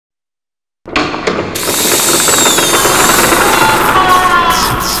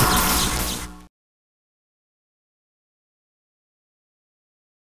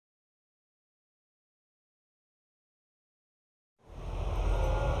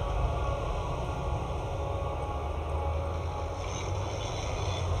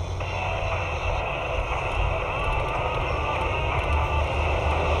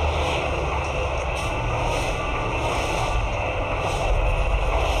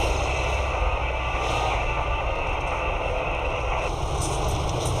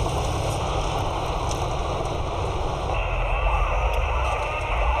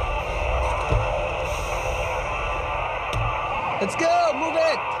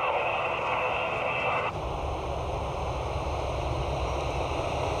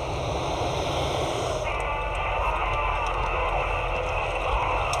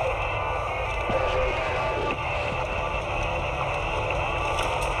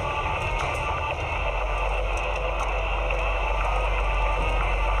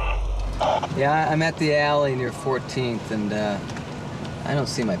Yeah, I'm at the alley near 14th, and I don't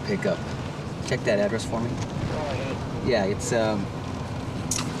see my pickup. Check that address for me. Yeah, it's Jesus!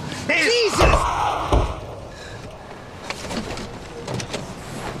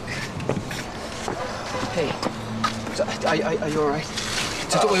 Hey, are you all right?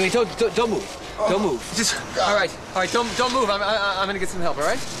 Wait, don't move. Don't move. Just all right. Don't move. I'm gonna get some help. All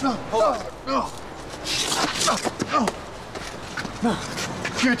right? No. Hold on. No.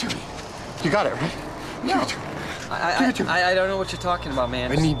 Give it to me. You got it, right? No. Give it to me. Give it to me. I don't know what you're talking about,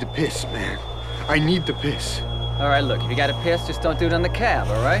 man. I need to piss, man. I need to piss. All right, look. If you got to piss, just don't do it on the cab.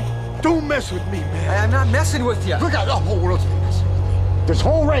 All right? Don't mess with me, man. I'm not messing with you. Look out! The whole world's been messing with me. This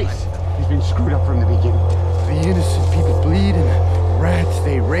whole race has been screwed up from the beginning. The innocent people bleed and the rats,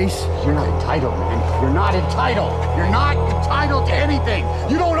 they race. You're not entitled, man. You're not entitled. You're not entitled to anything.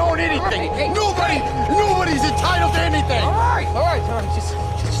 You don't own anything. Hey, Nobody's entitled to anything. All right. Just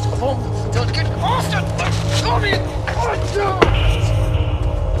hold on. Don't get Austin. Calm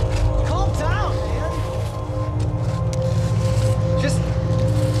down, man. Just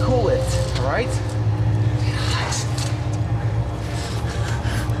cool it. All right?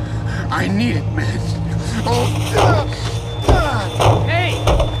 I need it, man. Oh. Hey,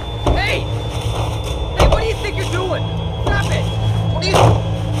 what do you think you're doing? Stop it! What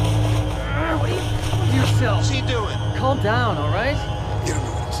are you yourself? What's he doing? Calm down, all right? You don't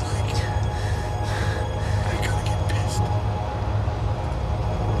know what it's like. I gotta get pissed.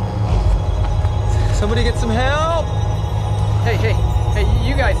 Somebody get some help! Hey,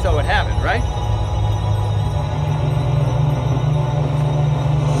 you guys saw what happened, right?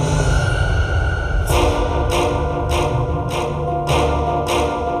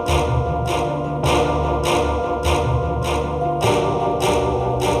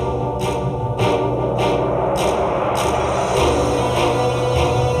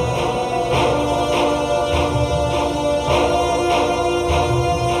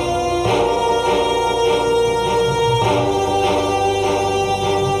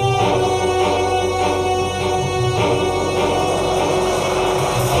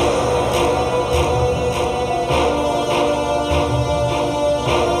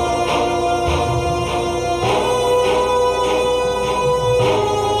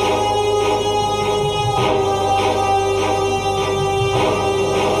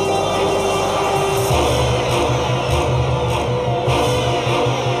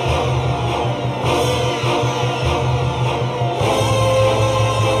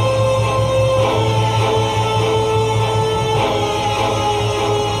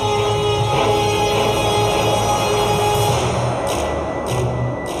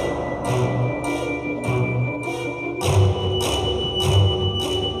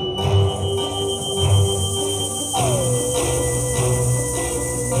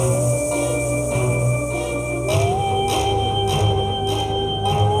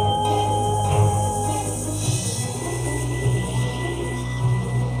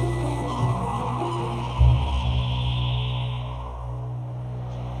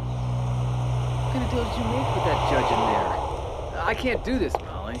 What kind of deal did you make with that judge in there? I can't do this,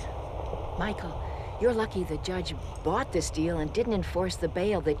 Molly. Michael, you're lucky the judge bought this deal and didn't enforce the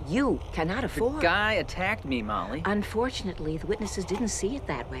bail that you cannot afford. The guy attacked me, Molly. Unfortunately, the witnesses didn't see it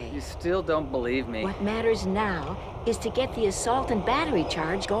that way. You still don't believe me. What matters now is to get the assault and battery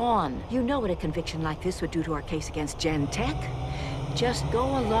charge gone. You know what a conviction like this would do to our case against Gen-Tech. Just go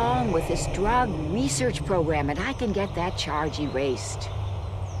along with this drug research program and I can get that charge erased.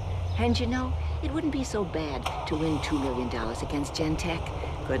 And you know, it wouldn't be so bad to win $2 million against Gen-Tech.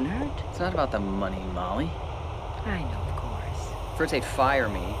 Couldn't hurt. It's not about the money, Molly. I know, of course. First they fire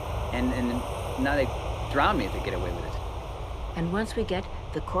me, and now they drown me if they get away with it. And once we get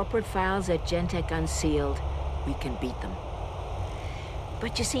the corporate files at Gen-Tech unsealed, we can beat them.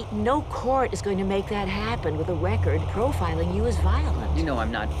 But you see, no court is going to make that happen with a record profiling you as violent. You know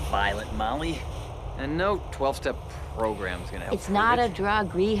I'm not violent, Molly. And no 12-step program's gonna help. It's not a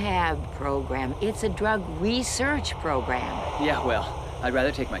drug rehab program. It's a drug research program. Yeah, well, I'd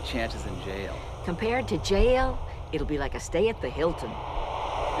rather take my chances in jail. Compared to jail, it'll be like a stay at the Hilton.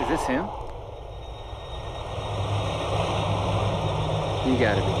 Is this him? You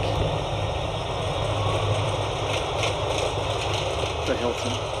gotta be kidding. The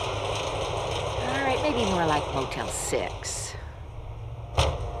Hilton. All right, maybe more like Motel 6.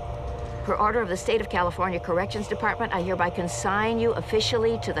 Per order of the State of California Corrections Department, I hereby consign you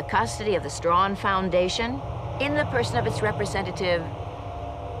officially to the custody of the Straun Foundation in the person of its representative,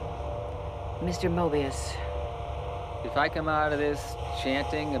 Mr. Mobius. If I come out of this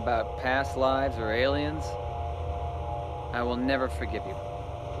chanting about past lives or aliens, I will never forgive you.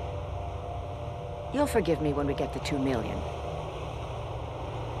 You'll forgive me when we get the 2 million.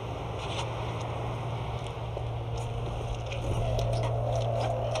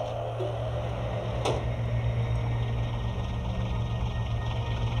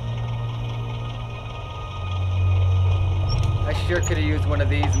 I sure could have used one of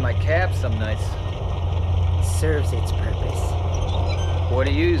these in my cab some nights. Serves its purpose. What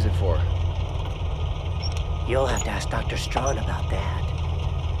do you use it for? You'll have to ask Dr. Straun about that.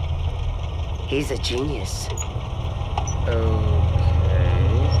 He's a genius. Okay.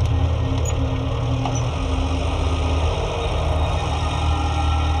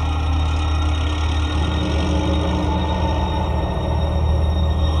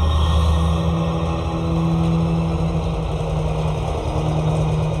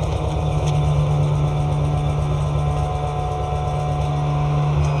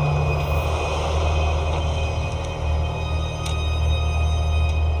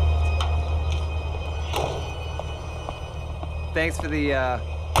 Thanks for the,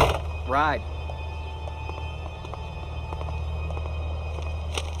 ride.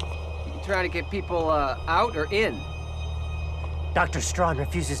 You trying to get people, out or in? Dr. Straun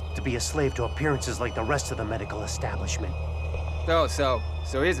refuses to be a slave to appearances like the rest of the medical establishment. Oh, so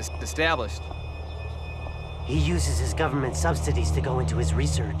he's established. He uses his government subsidies to go into his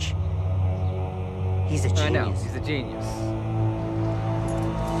research. He's a genius. I know, he's a genius.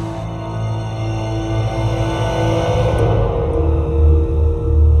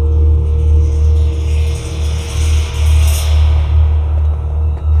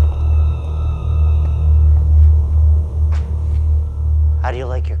 How do you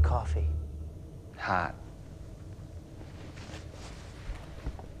like your coffee? Hot.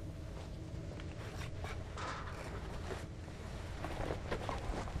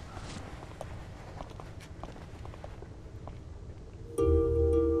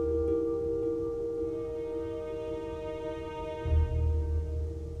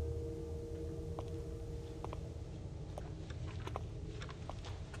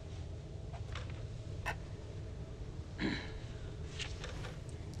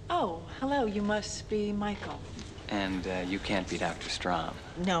 Oh, hello. You must be Michael. And, you can't be Dr. Straun.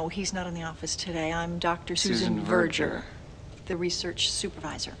 No, he's not in the office today. I'm Dr. Susan Susan Verger, the research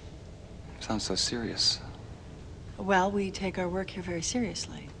supervisor. Sounds so serious. Well, we take our work here very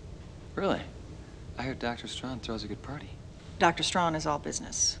seriously. Really? I heard Dr. Straun throws a good party. Dr. Straun is all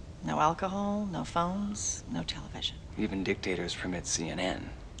business. No alcohol, no phones, no television. Even dictators permit CNN.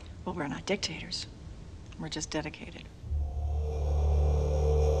 Well, we're not dictators. We're just dedicated.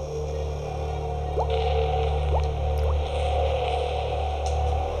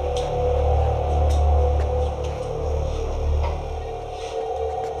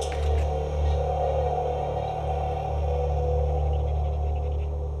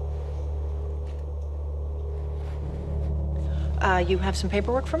 You have some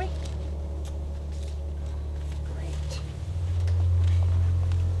paperwork for me? Great.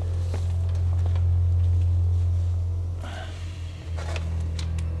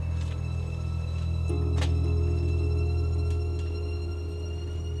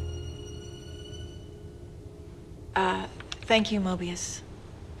 Thank you, Mobius.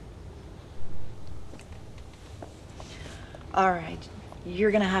 All right.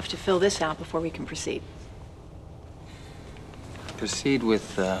 You're gonna have to fill this out before we can proceed. Proceed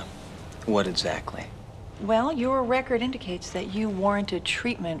with, what exactly? Well, your record indicates that you warranted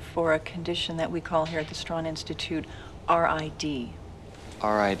treatment for a condition that we call here at the Straun Institute RID.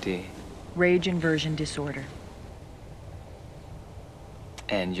 RID. Rage inversion disorder.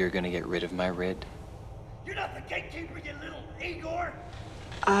 And you're gonna get rid of my RID? You're not the gatekeeper, you little Igor!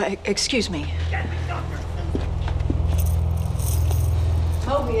 Excuse me. Get me Dr. Susan!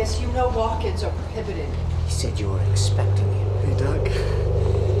 Mobius, you know walk-ins are prohibited. He said you were expecting him. Hey, Doc.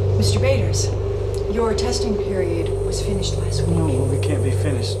 Mr. Baders, your testing period was finished last week. No, well, we can't be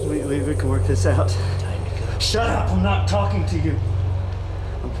finished. We can work this out. Time to go. Shut up! I'm not talking to you.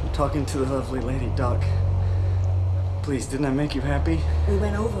 I'm talking to the lovely lady, Doc. Please, didn't I make you happy? We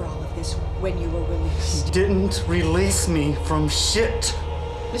went over all of this when you were released. You didn't release me from shit.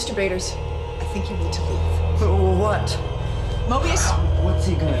 Mr. Baders, I think you need to leave. What? Mobius? What's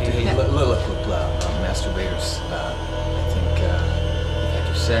he gonna do? Look, Master Baders, I think, you've had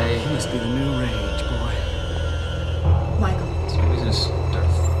your say. He must be the new rage, boy. Michael. We're gonna start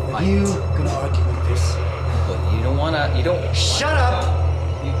Are fighting. you gonna argue with this? Look, you don't... Shut up!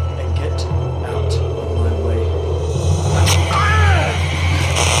 And get out of my way.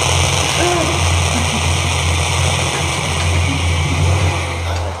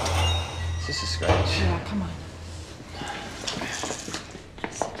 Is this a scratch? Yeah, come on.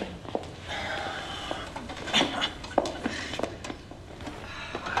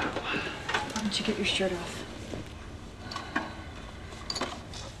 shirt off.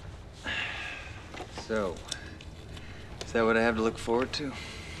 So, is that what I have to look forward to?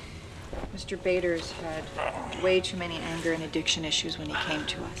 Mr. Bader's had way too many anger and addiction issues when he came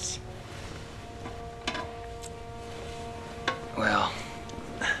to us. Well,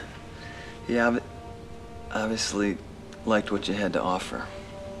 he obviously liked what you had to offer.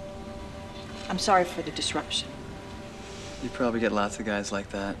 I'm sorry for the disruption. You probably get lots of guys like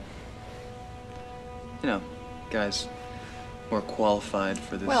that. You know, guys more qualified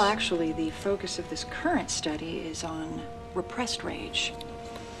for this. Well, actually, the focus of this current study is on repressed rage.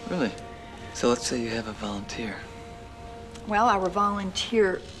 Really? So let's say you have a volunteer. Well, our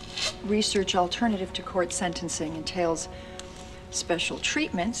volunteer research alternative to court sentencing entails special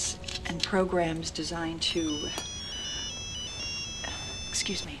treatments and programs designed to...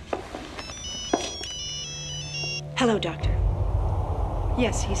 Excuse me. Hello, doctor.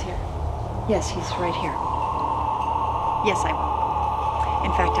 Yes, he's here. Yes, he's right here. Yes, I will.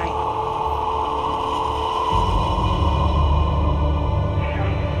 In fact,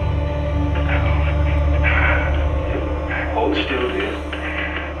 Hold still, dear.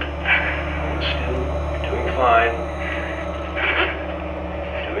 Hold still. You're doing fine.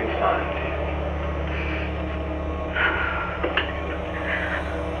 You're doing fine,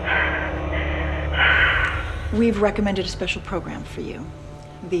 dear. We've recommended a special program for you.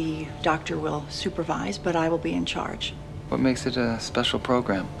 The doctor will supervise, but I will be in charge. What makes it a special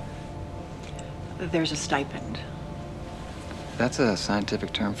program? There's a stipend. That's a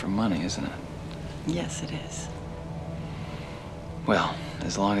scientific term for money, isn't it? Yes, it is. Well,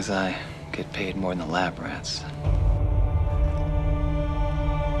 as long as I get paid more than the lab rats.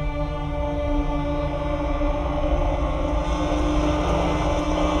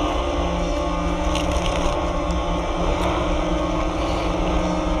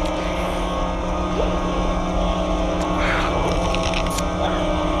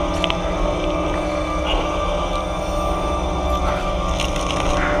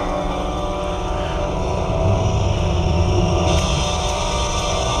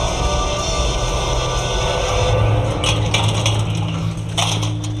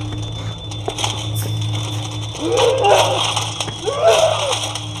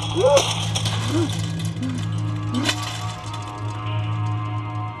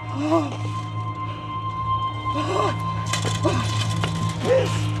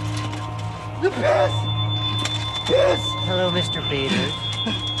 Hello, Mr. Bader.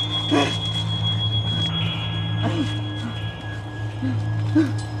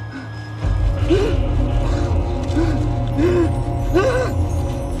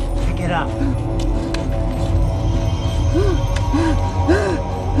 Pick it up.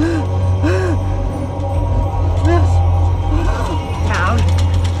 Down.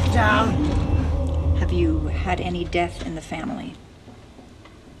 Down. Have you had any death in the family?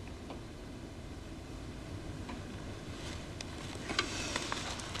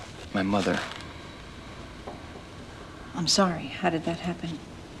 My mother. I'm sorry. How did that happen?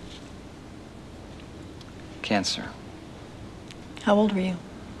 Cancer. How old were you?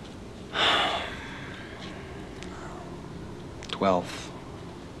 12.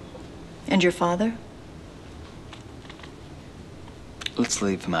 And your father? Let's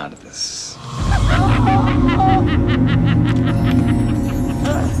leave him out of this.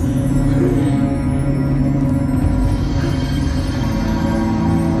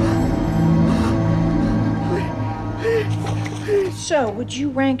 So, would you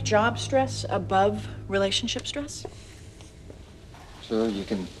rank job stress above relationship stress? Sure, you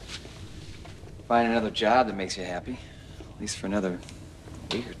can find another job that makes you happy. At least for another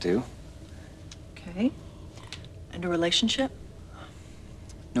week or two. Okay. And a relationship?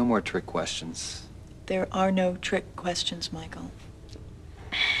 No more trick questions. There are no trick questions, Michael.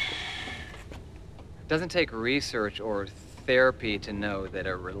 It doesn't take research or therapy to know that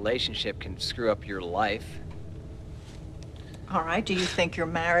a relationship can screw up your life. All right. Do you think your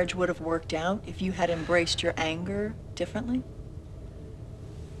marriage would have worked out if you had embraced your anger differently?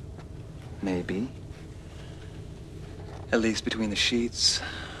 Maybe. At least between the sheets.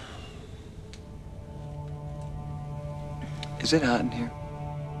 Is it hot in here?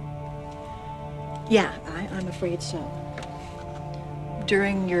 Yeah, I'm afraid so.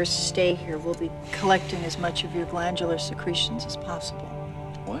 During your stay here, we'll be collecting as much of your glandular secretions as possible.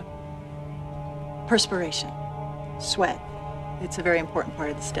 What? Perspiration, sweat. It's a very important part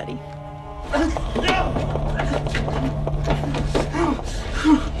of the study.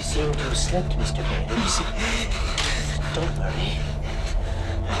 You seem to have slipped, Mr. Bader. Don't worry.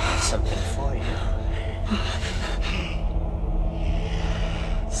 I have something for you.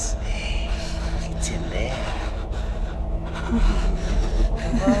 It's in Come on.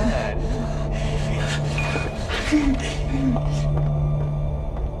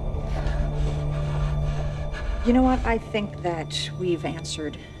 You know what? I think that we've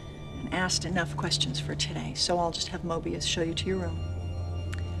answered and asked enough questions for today, so I'll just have Mobius show you to your room.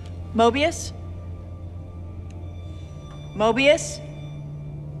 Mobius? Mobius?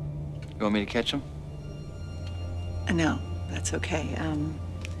 You want me to catch him? No, that's okay.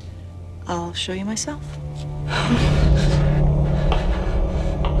 I'll show you myself.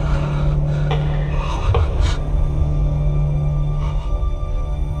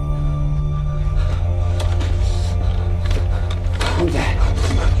 Who's that?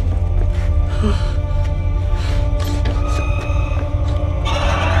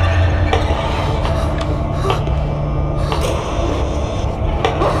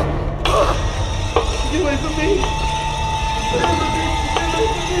 Get away from me!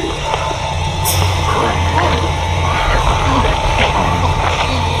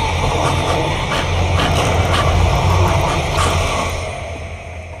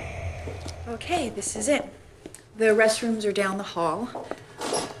 Okay, this is it. The restrooms are down the hall.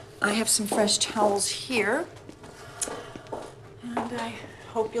 I have some fresh towels here. And I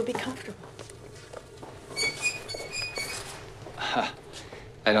hope you'll be comfortable.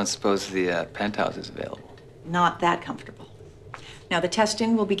 I don't suppose the penthouse is available. Not that comfortable. Now, the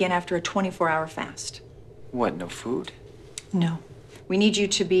testing will begin after a 24-hour fast. What, no food? No. We need you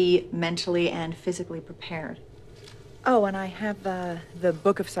to be mentally and physically prepared. Oh, and I have the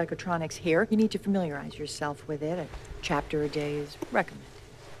Book of Psychotronics here. You need to familiarize yourself with it. A chapter a day is recommended.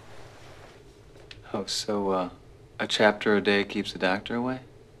 Oh, so, a chapter a day keeps the doctor away?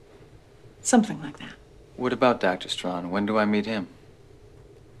 Something like that. What about Dr. Straun? When do I meet him?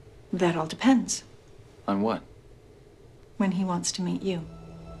 That all depends. On what? When he wants to meet you.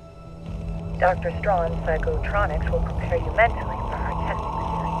 Dr. Straun's Psychotronics will prepare you mentally for our testing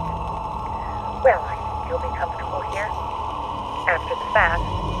series. Well, I think you'll be comfortable here. After the fast,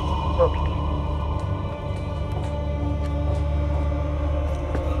 we'll begin.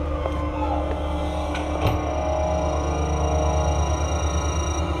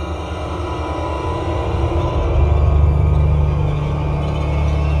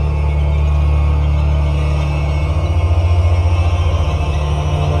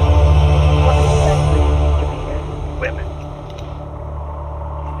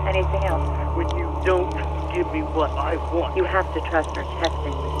 You have to trust our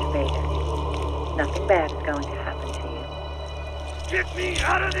testing, Mr. Vader. Nothing bad is going to happen to you. Get me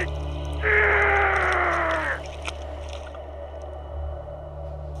out of this!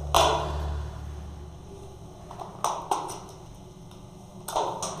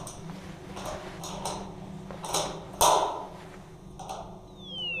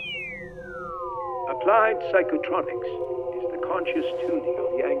 Applied psychotronics is the conscious tuning of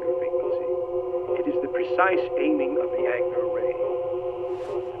the anger frequency. It is the precise aiming of the anger ray.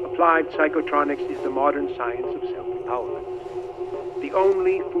 Applied psychotronics is the modern science of self-empowerment. The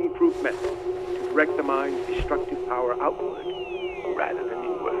only foolproof method to direct the mind's destructive power outward rather than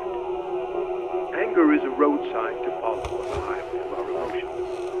inward. Anger is a road sign to follow on the highway of our emotions.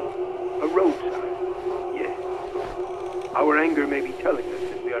 A road sign, yes. Our anger may be telling us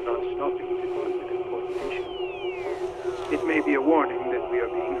that we are not stopping to deal with important issues. It may be a warning that we are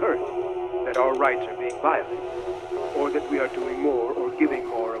being hurt, that our rights are being violated, or that we are doing more or giving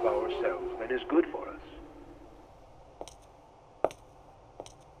more of ourselves than is good for us.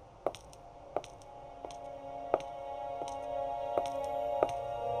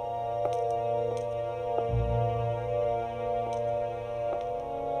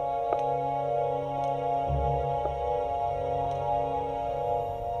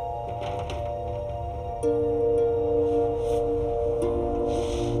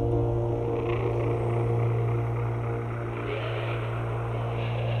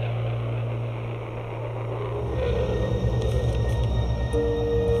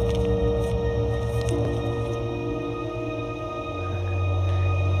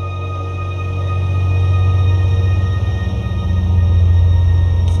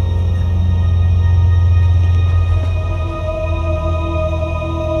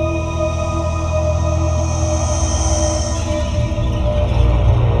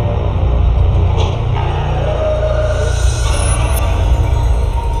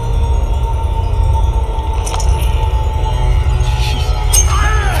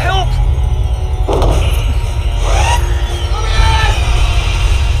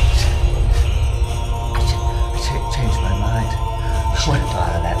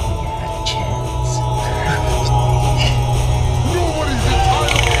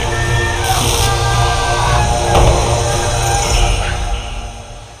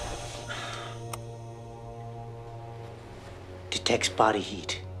 detects body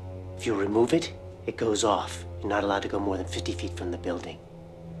heat. If you remove it, it goes off. You're not allowed to go more than 50 feet from the building.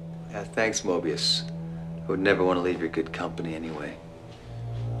 Yeah, thanks, Mobius. I would never want to leave your good company anyway.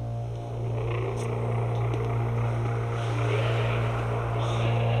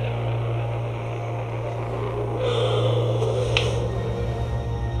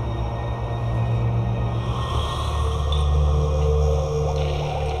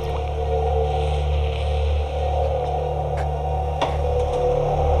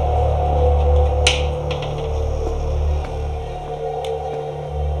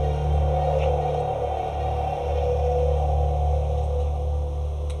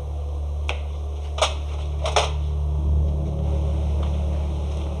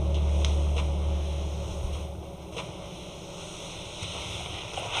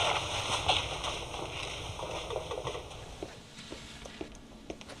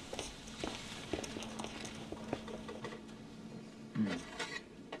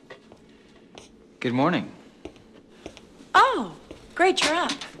 Good morning. Oh, great, you're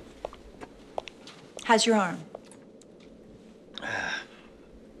up. How's your arm?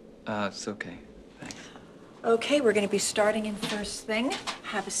 It's okay. Thanks. Okay, we're going to be starting in first thing.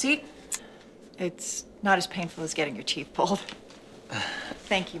 Have a seat. It's not as painful as getting your teeth pulled.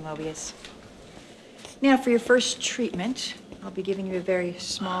 Thank you, Mobius. Now, for your first treatment, I'll be giving you a very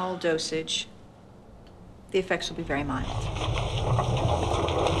small dosage. The effects will be very mild.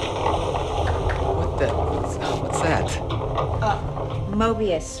 What's that?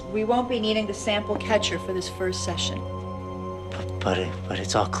 Mobius, we won't be needing the sample catcher for this first session. But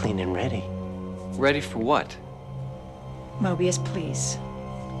it's all clean and ready. Ready for what? Mobius, please,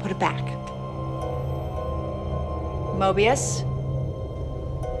 put it back. Mobius?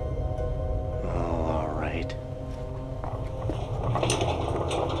 Oh, all right.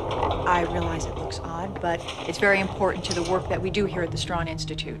 I realize it looks odd, but it's very important to the work that we do here at the Straun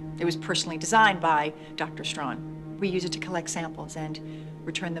Institute. It was personally designed by Dr. Straun. We use it to collect samples and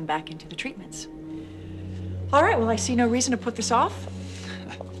return them back into the treatments. All right, well, I see no reason to put this off.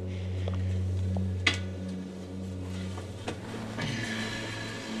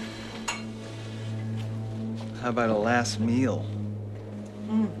 How about a last meal?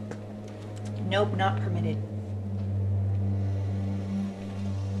 Nope, not permitted.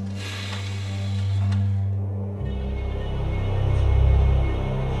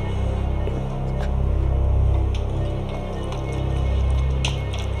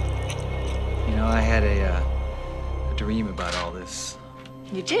 You know, I had a dream about all this.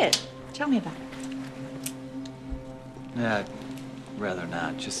 You did? Tell me about it. I'd rather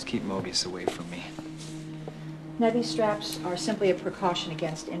not. Just keep Mobius away from me. Now, these straps are simply a precaution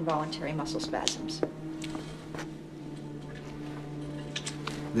against involuntary muscle spasms.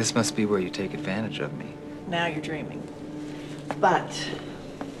 This must be where you take advantage of me. Now you're dreaming. But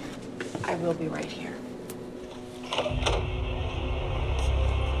I will be right here.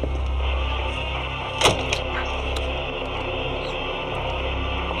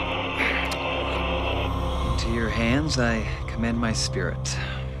 Into your hands, I commend my spirit.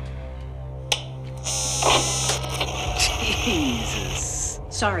 Jesus.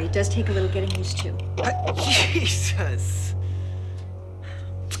 Sorry, it does take a little getting used to. Jesus.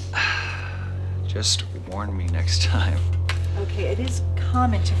 Just warn me next time. Okay, it is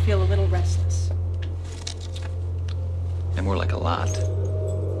common to feel a little restless. And more like a lot.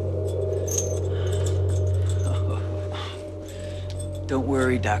 Don't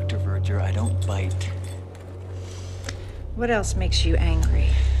worry, Dr. Verger, I don't bite. What else makes you angry?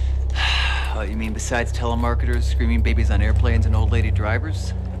 Oh, you mean besides telemarketers, screaming babies on airplanes, and old lady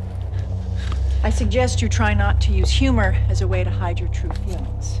drivers? I suggest you try not to use humor as a way to hide your true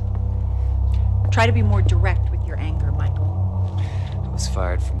feelings. Try to be more direct with your anger, Michael. I was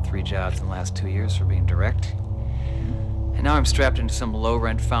fired from 3 jobs in the last 2 years for being direct. And now I'm strapped into some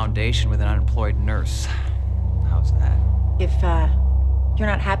low-rent foundation with an unemployed nurse. How's that? If, you're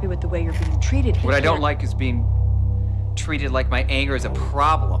not happy with the way you're being treated here... What I don't like is being treated like my anger is a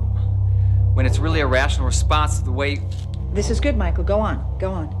problem, when it's really a rational response to the way... This is good, Michael. Go on.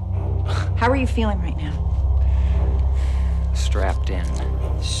 Go on. How are you feeling right now? Strapped in.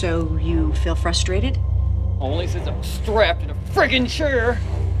 So you feel frustrated? Only since I'm strapped in a friggin' chair.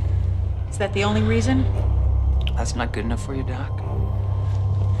 Is that the only reason? That's not good enough for you, Doc?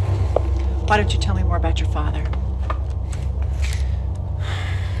 Why don't you tell me more about your father?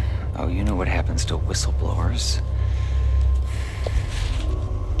 Oh, you know what happens to whistleblowers.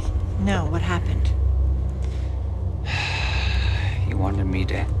 No, what happened? He wanted me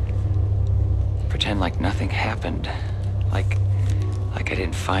to pretend like nothing happened. Like I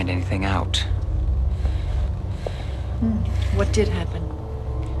didn't find anything out. What did happen?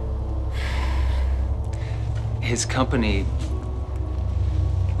 His company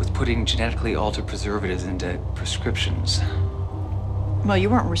was putting genetically altered preservatives into prescriptions. Well, you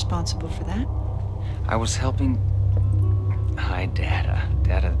weren't responsible for that. I was helping hide data.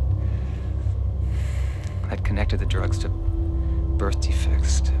 Data that connected the drugs to birth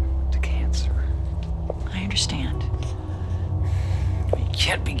defects, to cancer. I understand. You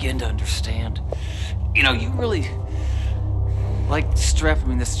can't begin to understand. You know, you really like strapping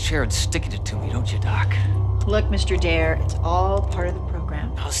me in this chair and sticking it to me, don't you, Doc? Look, Mr. Dare, it's all part of the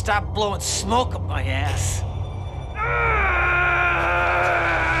program. Now stop blowing smoke up my ass.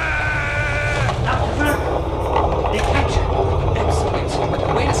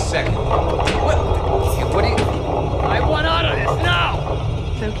 Excellent. Wait a second. What do you... I want out of this now!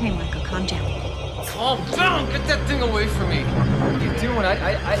 It's okay, Michael. Calm down. Calm down! Get that thing away from me! What are you doing?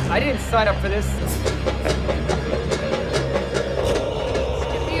 I didn't sign up for this.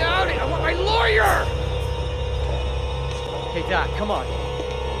 Get me out of here! I want my lawyer! Hey, Doc, come on.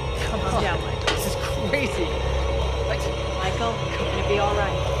 Calm down, Michael. This is crazy. Michael, you're gonna be all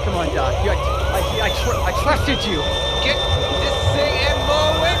right. Come on, Doc. I trusted you. Get this thing and Mo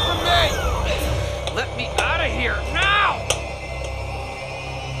away from me! Let me out of here, now!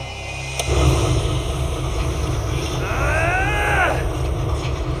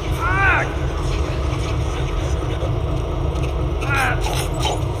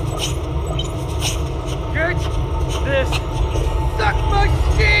 Get this suck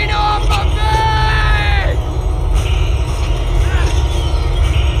machine off of me!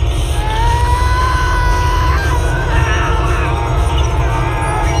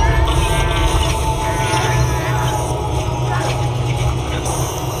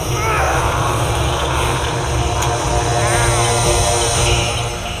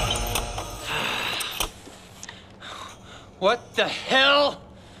 What the hell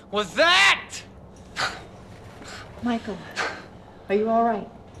was that? Michael, are you all right?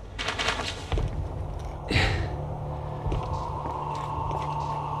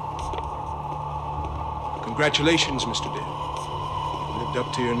 Congratulations, Mr. Dale. You lived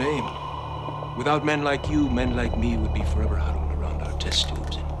up to your name. Without men like you, men like me would be forever huddled around our test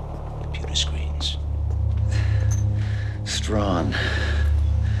tubes and computer screens. Straun.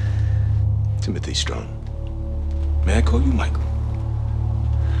 Timothy Straun. May I call you Michael?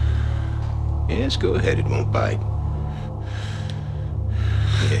 Yes, go ahead. It won't bite.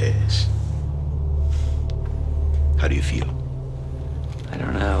 Yes. How do you feel? I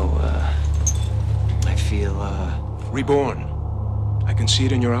don't know, I feel, Reborn. I can see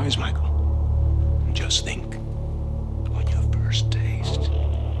it in your eyes, Michael. And just think, on your first taste,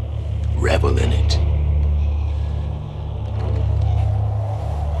 revel in it.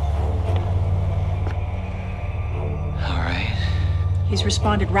 all right. He's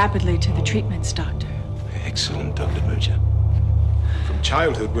responded rapidly to the treatments, Doctor. Excellent, Dr. Mercer. From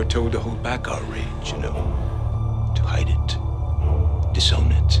childhood, we're told to hold back our rage, you know, to hide it,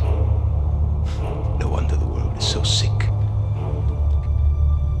 disown it. No wonder the world is so sick.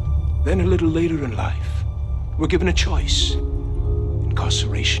 Then a little later in life, we're given a choice.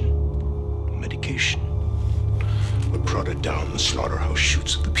 Incarceration or medication. We're prodded down the slaughterhouse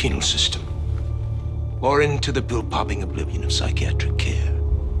chutes of the penal system. Or into the pill-popping oblivion of psychiatric care.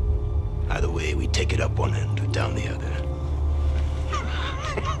 Either way, we take it up one end or down the other.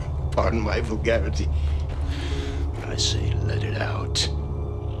 Pardon my vulgarity. I say let it out.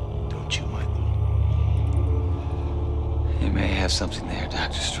 Don't you, Michael? You may have something there,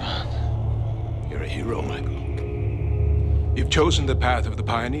 Dr. Straun. You're a hero, Michael. You've chosen the path of the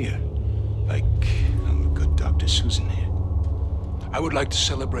pioneer, like the good Dr. Susan here. I would like to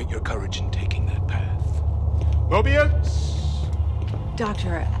celebrate your courage in taking that path. Mobius!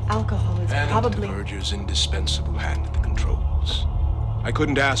 Doctor, alcohol is And probably... the Verger's indispensable hand at the controls. I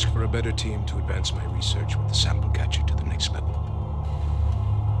couldn't ask for a better team to advance my research with the sample catcher to the next level.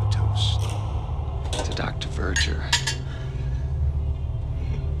 A toast. To Dr. Verger.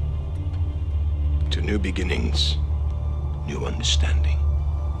 To new beginnings, new understanding.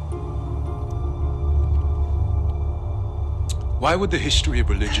 Why would the history of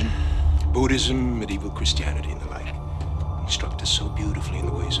religion, Buddhism, medieval Christianity, and the like, instruct us so beautifully in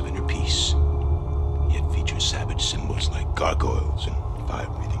the ways of inner peace, yet feature savage symbols like gargoyles and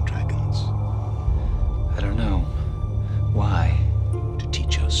fire-breathing dragons? I don't know. Why? To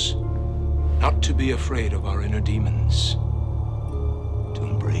teach us not to be afraid of our inner demons, to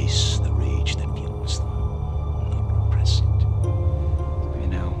embrace the rage that fuels them, not repress it. You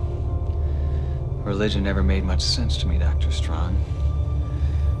know, religion never made much sense to me, Dr. Straun.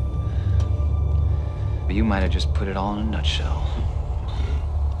 But you might have just put it all in a nutshell.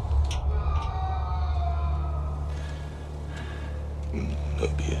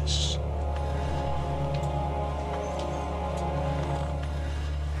 Mobius.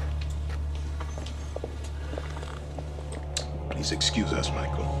 Please excuse us,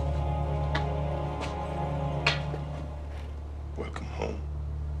 Michael. Welcome home.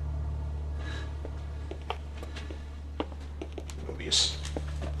 Mobius.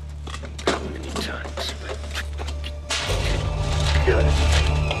 How many times? Good.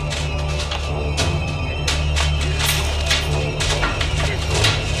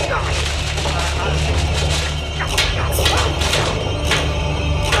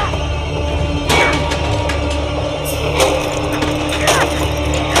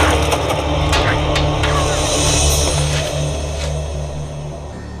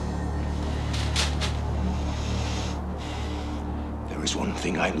 There is one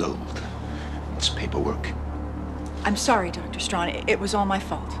thing I loathe. It's paperwork. I'm sorry, Dr. Straun. It was all my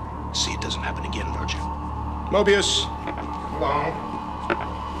fault. See, it doesn't happen again, Roger. Mobius. Come on.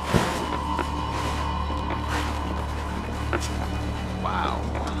 Wow.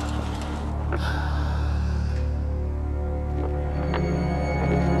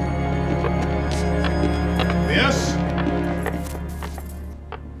 Yes?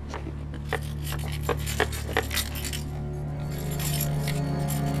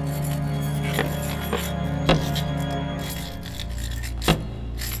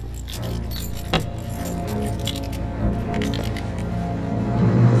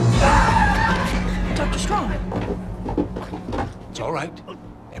 Dr. Straun. It's all right.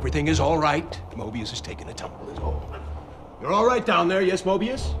 Everything is all right. Mobius has taken a tumble, is all. You're all right down there, yes,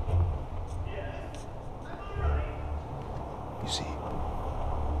 Mobius? You see.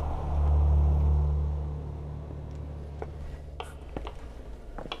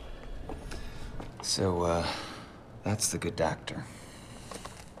 So, that's the good doctor.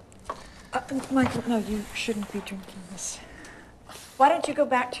 Michael, no, you shouldn't be drinking this. Why don't you go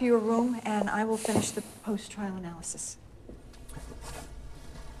back to your room and I will finish the post-trial analysis.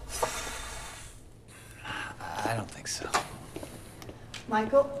 I don't think so.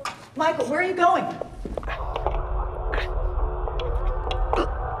 Michael? Michael, where are you going?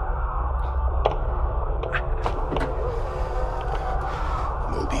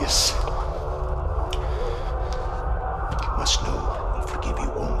 Mobius. You must know and forgive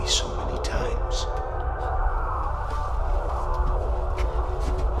you only so many times.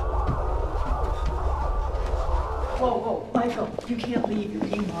 Whoa, Michael, you can't leave. You're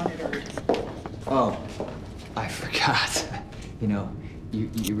being monitored. Oh, I forgot. You know,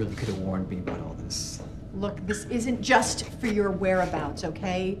 you really could have warned me about all this. Look, this isn't just for your whereabouts,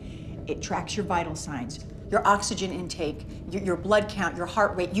 okay? It tracks your vital signs, your oxygen intake, your blood count, your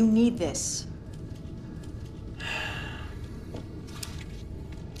heart rate. You need this.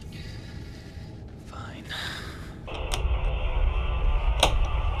 Fine.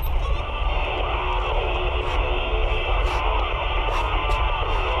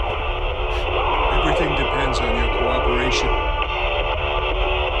 Everything depends on your cooperation.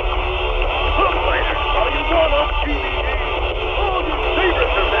 Fighters, are you not on TV? All your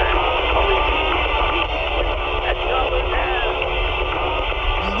favorites are back. $1 now.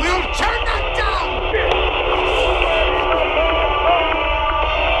 You will turn that down!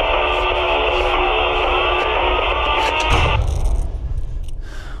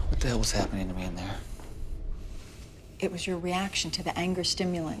 What the hell was happening to me in there? It was your reaction to the anger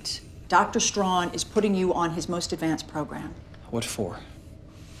stimulant. Dr. Straun is putting you on his most advanced program. What for?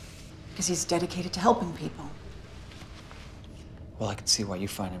 Because he's dedicated to helping people. Well, I can see why you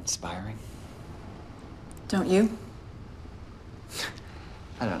find him inspiring. Don't you?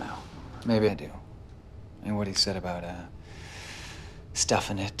 I don't know. Maybe I do. And what he said about,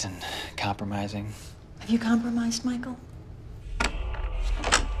 stuffing it and compromising. Have you compromised, Michael?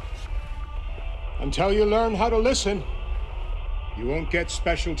 Until you learn how to listen, you won't get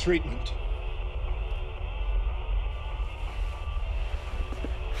special treatment.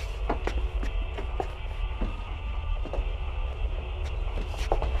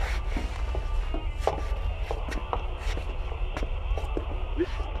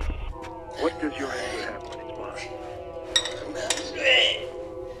 What does your anger have on its mind?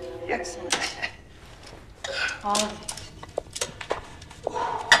 Excellent. All of it.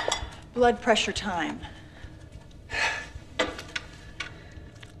 Blood pressure time.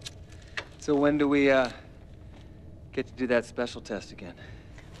 So when do we, get to do that special test again?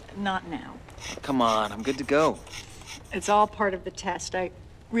 Not now. Come on, I'm good to go. It's all part of the test. I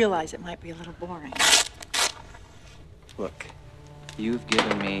realize it might be a little boring. Look, You've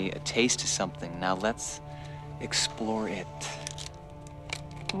given me a taste of something. Now let's explore it.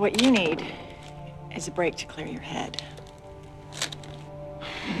 What you need is a break to clear your head.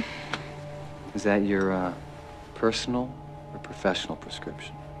 Is that your personal or professional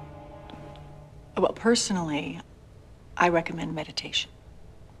prescription? Well, personally, I recommend meditation.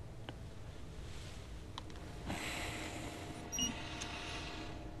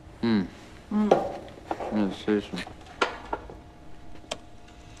 Meditation.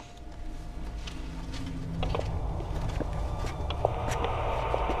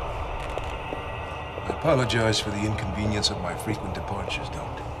 I apologize for the inconvenience of my frequent departures,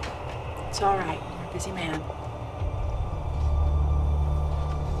 Doctor. It's all right. You're a busy man.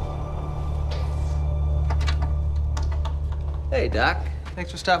 Hey, Doc.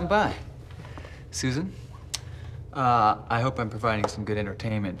 Thanks for stopping by. Susan, I hope I'm providing some good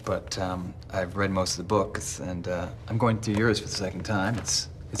entertainment, but I've read most of the books, and I'm going through yours for the second time. It's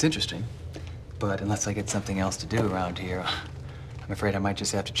interesting, but unless I get something else to do around here, I'm afraid I might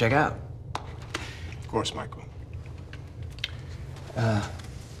just have to check out. Of course, Michael.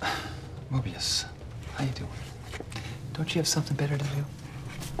 Mobius, how you doing? Don't you have something better to do?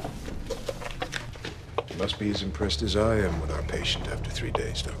 You must be as impressed as I am with our patient after 3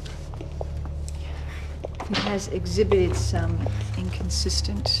 days, Doctor. He has exhibited some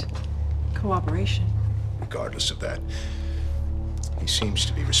inconsistent cooperation. Regardless of that, he seems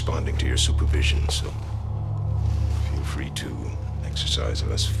to be responding to your supervision, so feel free to exercise a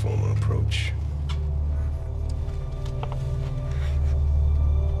less formal approach.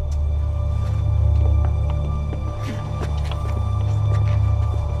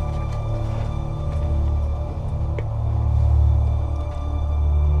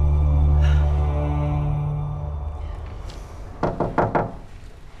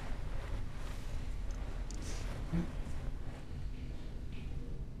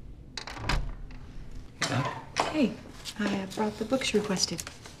 Hey, I brought the books you requested.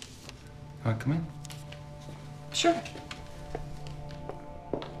 Want to come in? Sure.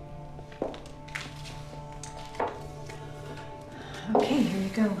 Okay, here you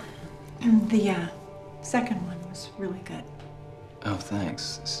go. The second one was really good. Oh,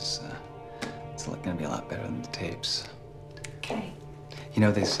 thanks. This is it's going to be a lot better than the tapes. Okay. You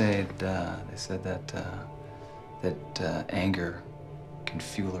know, they said that anger can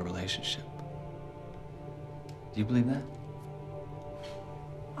fuel a relationship. Do you believe that?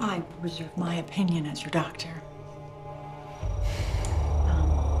 I reserve my opinion as your doctor.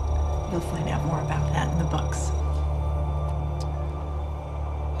 You'll find out more about that in the books.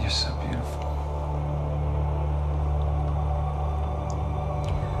 You're so beautiful.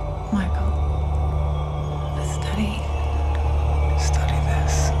 Michael, Study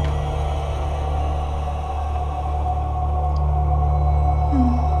this.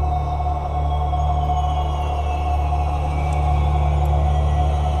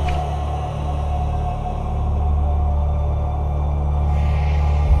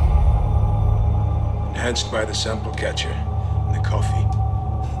 Enhanced by the sample catcher and the coffee,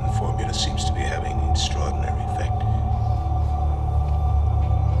 the formula seems to be having an extraordinary effect.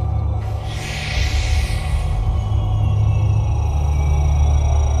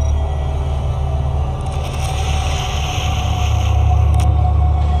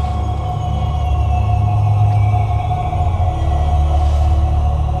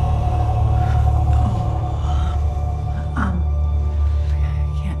 I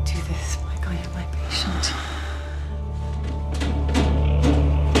can't do this, Michael. You're my patient.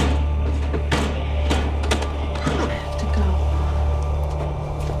 I have to go.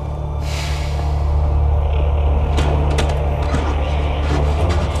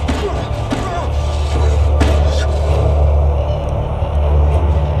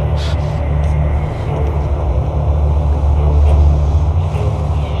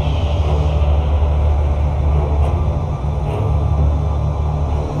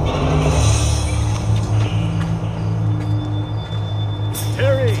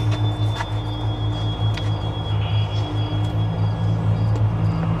 Terry!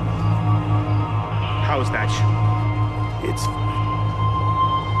 How's that shoe? It's fine.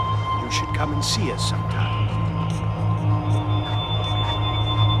 You should come and see us sometime.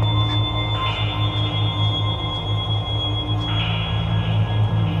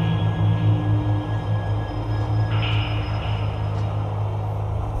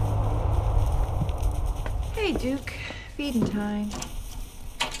 Hey, Duke. Feeding time.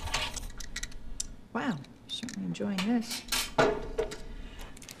 Wow, certainly enjoying this. I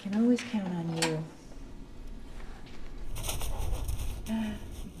can always count on you.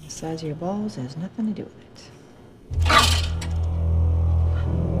 The size of your balls has nothing to do with it.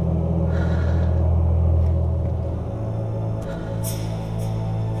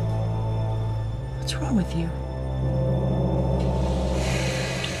 wrong with you?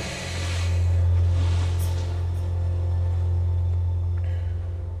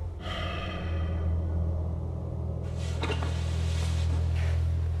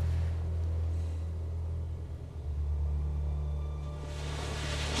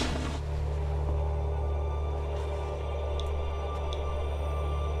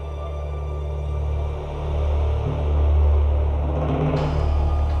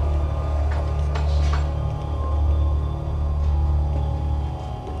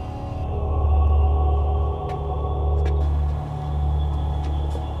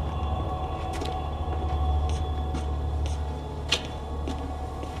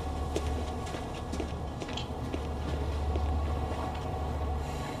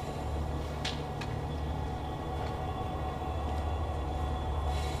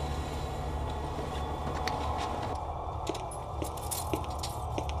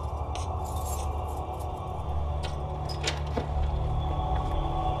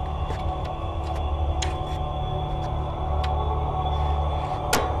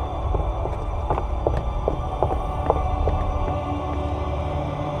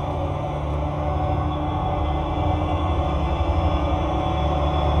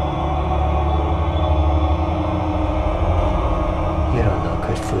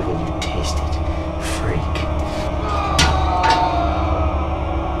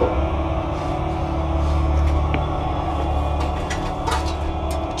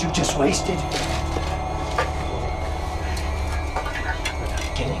 Wasted? We're not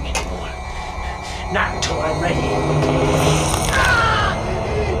getting anymore. Not until I'm ready.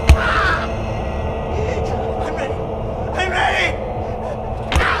 I'm ready. I'm ready!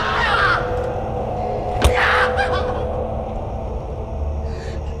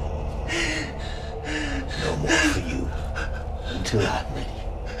 No more for you until I'm ready.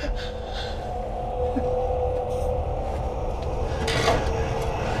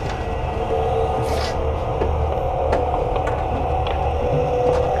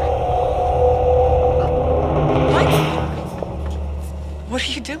 What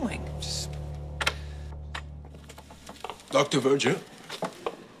are you doing? Dr. Verger?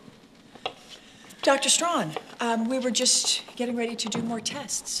 Dr. Straun, we were just getting ready to do more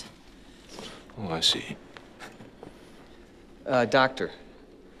tests. Oh, I see. Doctor,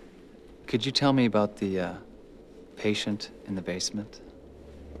 could you tell me about the patient in the basement?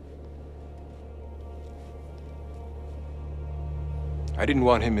 I didn't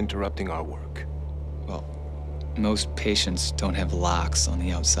want him interrupting our work. Well, most patients don't have locks on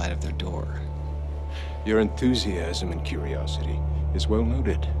the outside of their door. Your enthusiasm and curiosity is well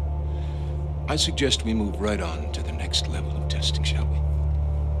noted. I suggest we move right on to the next level of testing, shall we?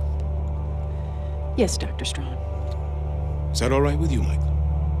 Yes, Dr. Straun. Is that all right with you, Michael?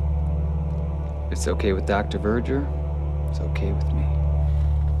 It's okay with Dr. Verger. It's okay with me.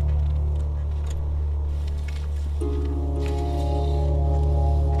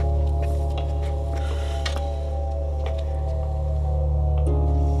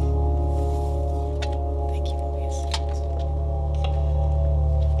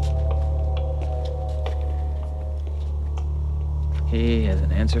 He has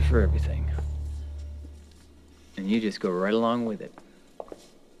an answer for everything. And you just go right along with it.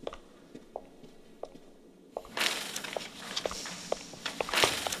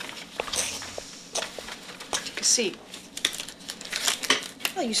 Take a seat.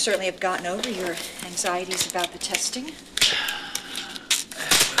 Well, you certainly have gotten over your anxieties about the testing.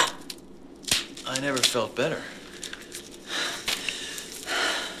 I never felt better.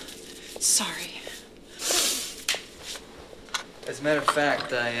 Sorry. As a matter of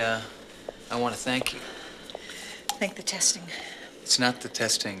fact, I want to thank you. Thank the testing. It's not the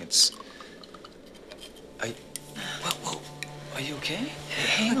testing, it's... Whoa. Are you okay?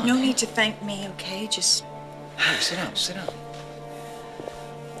 Hey, hang on. No need to thank me, okay? Just... Hey, sit down, sit down. God,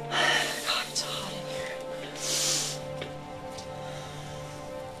 it's hot in here.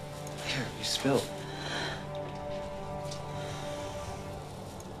 Here, you spilled.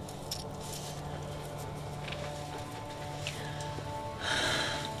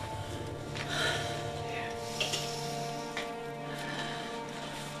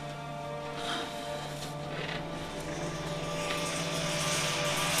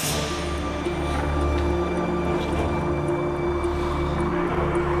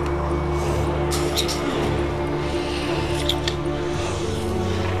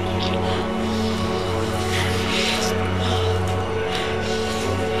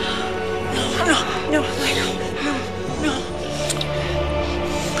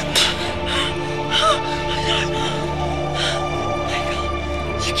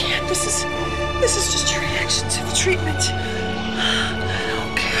 This is just treatment. I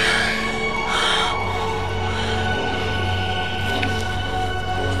don't care.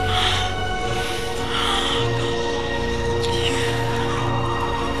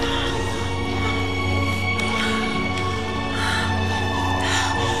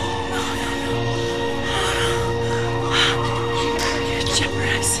 You're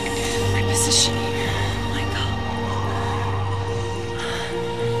jeopardizing my position here, Michael.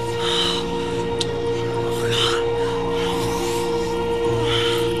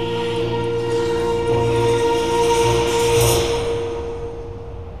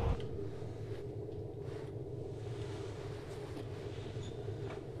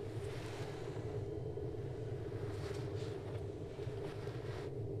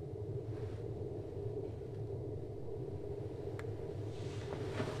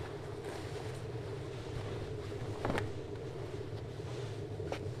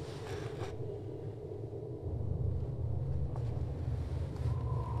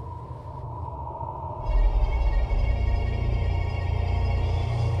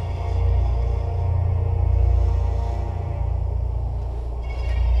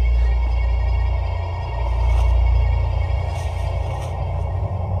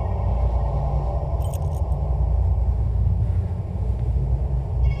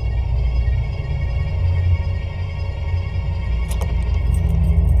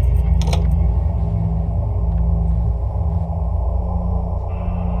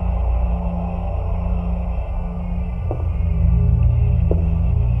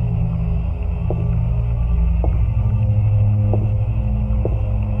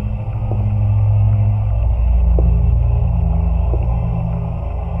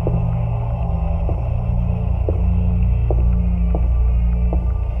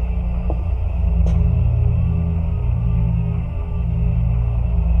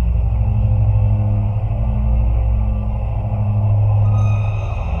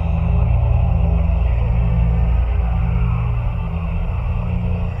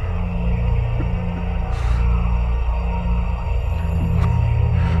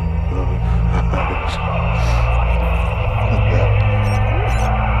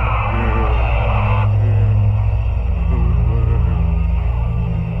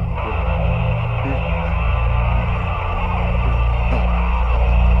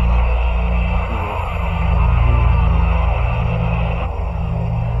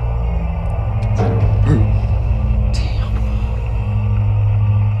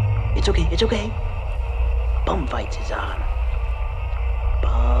 It's okay. Bum fights is on.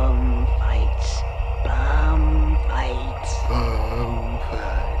 Bum fights. Bum fights. Bum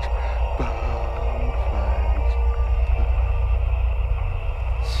fights. Bum fights.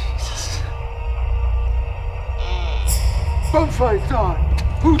 Jesus. Bum fights on.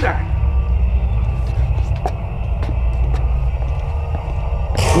 Who that?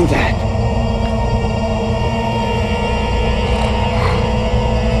 Who that?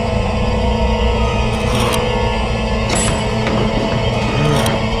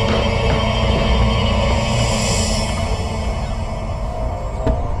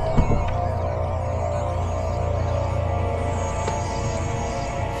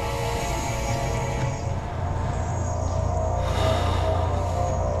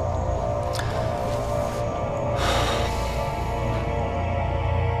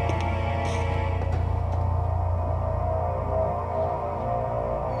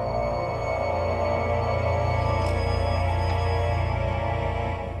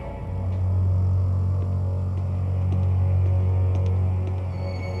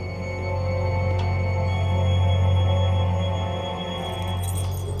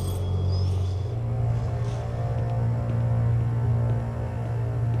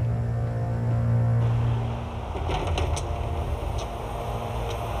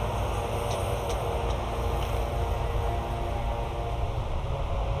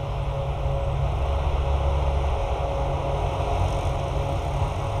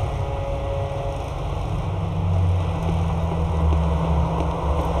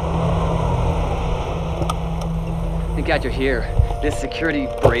 Thank God you're here. This security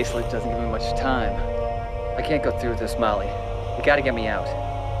bracelet doesn't give me much time. I can't go through with this, Molly. You gotta get me out.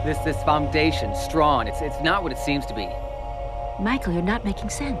 This foundation, Straun, it's not what it seems to be. Michael, you're not making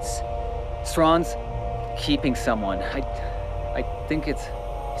sense. Straun's keeping someone. I think he's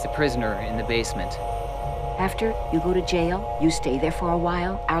a prisoner in the basement. After you go to jail, you stay there for a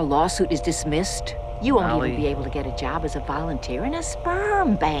while, our lawsuit is dismissed. You won't Molly, even be able to get a job as a volunteer in a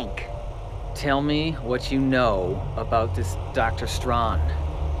sperm bank. Tell me what you know about this Dr. Straun.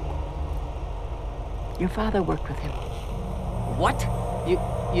 Your father worked with him. What?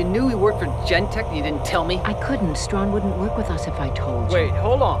 You knew he worked for Gentech and you didn't tell me? I couldn't. Straun wouldn't work with us if I told you. Wait,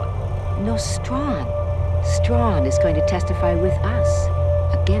 hold on. No, Straun. Straun is going to testify with us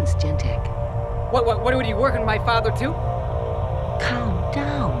against Gentech. What are you working with my father too? Calm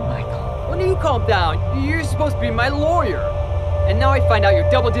down, Michael. When do you calm down? You're supposed to be my lawyer. And now I find out you're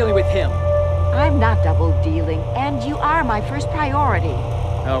double dealing with him. I'm not double dealing, and you are my first priority.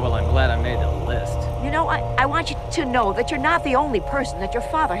 Oh, well, I'm glad I made the list. You know, I want you to know that you're not the only person that your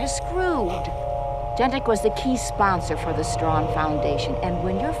father has screwed. Gentech was the key sponsor for the Straun Foundation, and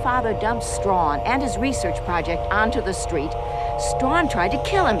when your father dumped Straun and his research project onto the street, Straun tried to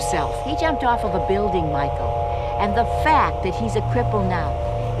kill himself. He jumped off of a building, Michael. And the fact that he's a cripple now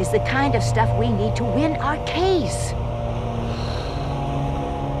is the kind of stuff we need to win our case.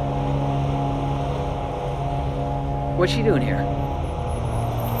 What's she doing here?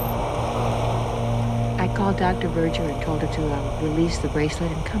 I called Dr. Berger and told her to release the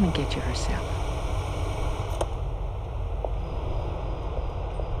bracelet and come and get you herself.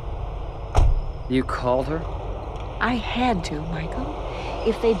 You called her? I had to, Michael.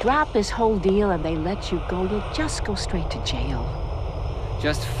 If they drop this whole deal and they let you go, you'll just go straight to jail.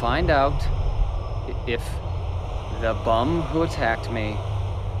 Just find out if the bum who attacked me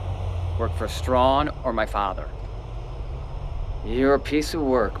worked for Straun or my father. You're a piece of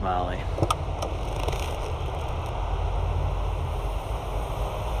work, Molly.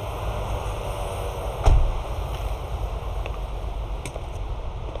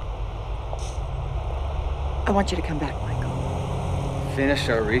 I want you to come back, Michael. Finish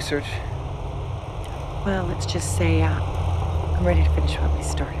our research? Well, let's just say I'm ready to finish what we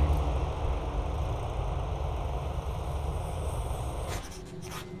started.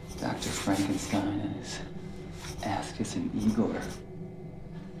 Dr. Frankenstein and his ass-kissing Igor.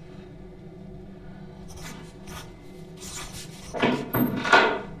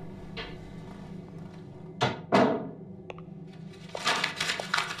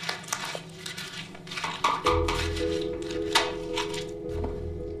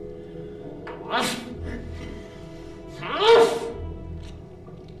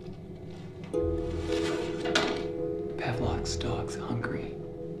 Pavlov's dog's hungry.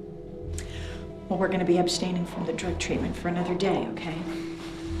 Well, we're going to be abstaining from the drug treatment for another day, okay?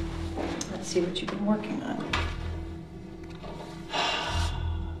 Let's see what you've been working on.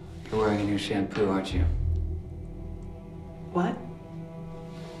 You're wearing a new shampoo, aren't you? What?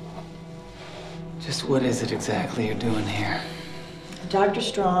 Just what is it exactly you're doing here? Dr.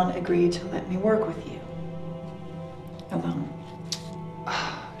 Straun agreed to let me work with you. Alone.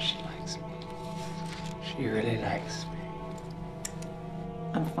 She likes me. She really likes me.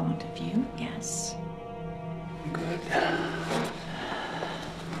 I'm fond of you, yes. Good.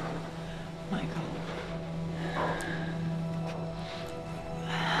 Michael.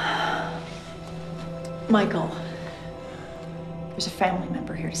 Michael, there's a family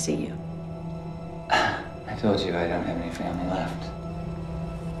member here to see you. I told you I don't have any family left.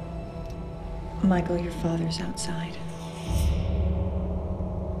 Michael, your father's outside.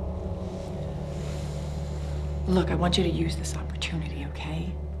 Look, I want you to use this opportunity,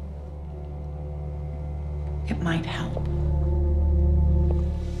 okay? It might help.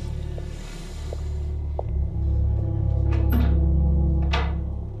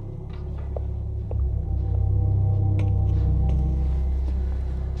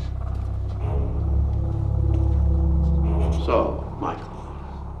 So, Michael,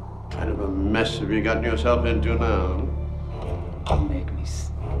 what kind of a mess have you gotten yourself into now? Don't make me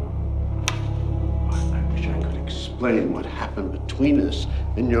I wish I could explain what happened between us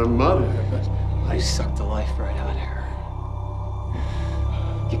and your mother, but You sucked the life right out of her.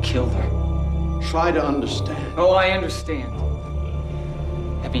 You killed her. Try to understand. Oh, I understand.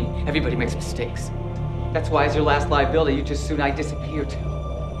 I mean, everybody makes mistakes. That's why, as your last liability, you just assumed I disappeared.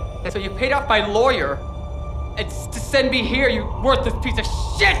 That's why you paid off my lawyer. It's to send me here, you worthless piece of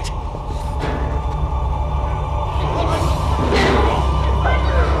shit!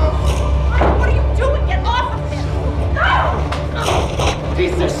 What are you doing? Get off of him! No!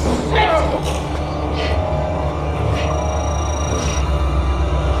 Piece of shit!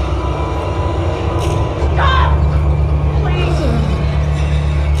 Stop! Please!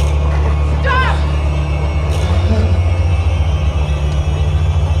 Stop!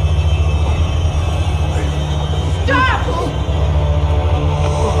 Stop!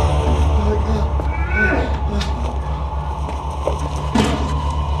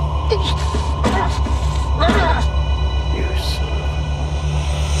 You son of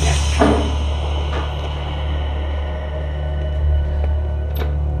a...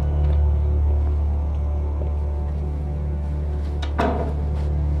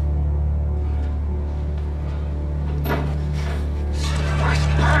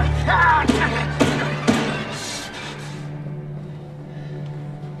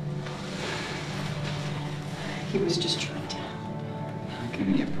 He was just trying to help. Give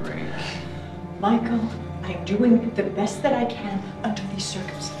me a break. Michael, I'm doing the best that I can under these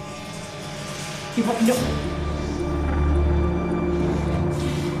circumstances. You have no...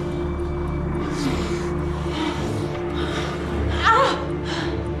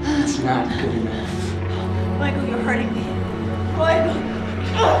 It's not good enough. Michael, you're hurting me. Michael!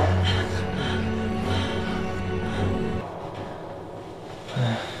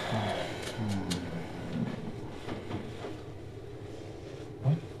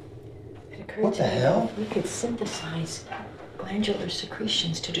 It occurred What to the me that hell? if we could synthesize glandular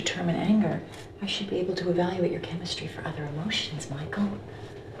secretions to determine anger, I should be able to evaluate your chemistry for other emotions, Michael.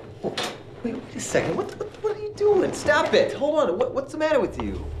 Wait a second. What are you doing? Stop it. Hold on. What's the matter with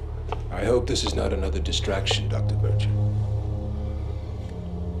you? I hope this is not another distraction, Dr. Bircher.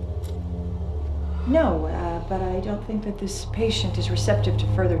 No, but I don't think that this patient is receptive to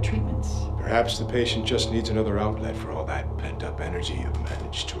further treatments. Perhaps the patient just needs another outlet for all that pent-up energy you've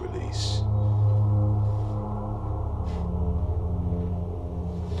managed to release.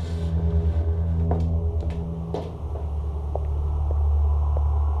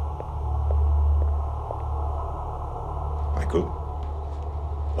 Michael,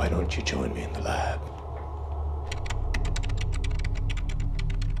 why don't you join me in the lab?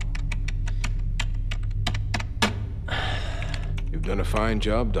 You've done a fine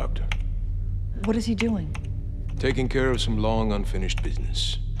job, Doctor. What is he doing? Taking care of some long unfinished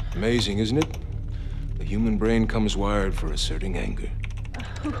business. Amazing, isn't it? The human brain comes wired for asserting anger.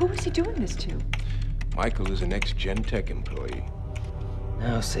 Who is he doing this to? Michael is an ex-Gentech employee.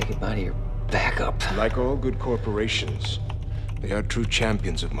 Now say goodbye to your backup. Like all good corporations, they are true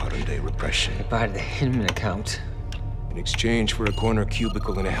champions of modern-day repression. Goodbye to the Hinman account. In exchange for a corner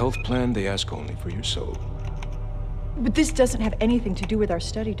cubicle and a health plan, they ask only for your soul. But this doesn't have anything to do with our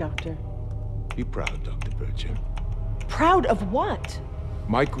study, Doctor. Be proud, Dr. Bircher. Proud of what?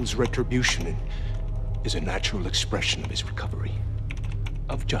 Michael's retribution is a natural expression of his recovery.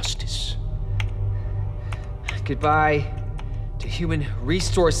 Of justice. Goodbye to human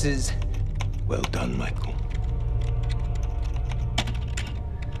resources. Well done, Michael.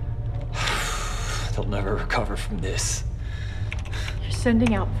 They'll never recover from this. You're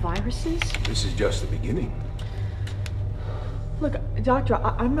sending out viruses? This is just the beginning. Look, Doctor,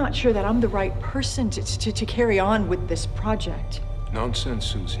 I'm not sure that I'm the right person to carry on with this project. Nonsense,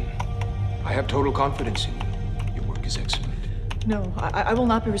 Susan. I have total confidence in you. Your work is excellent. No, I will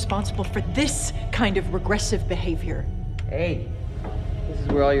not be responsible for this kind of regressive behavior. Hey, this is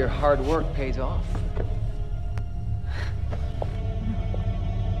where all your hard work pays off.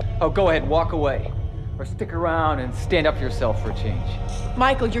 Oh, go ahead, walk away. Or stick around and stand up for yourself for a change.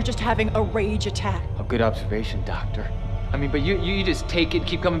 Michael, you're just having a rage attack. A good observation, Doctor. I mean, but you just take it and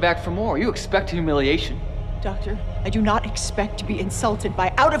keep coming back for more. You expect humiliation. Doctor, I do not expect to be insulted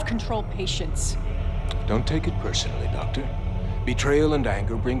by out-of-control patients. Don't take it personally, Doctor. Betrayal and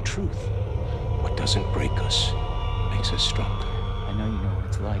anger bring truth. What doesn't break us makes us stronger. I know you know what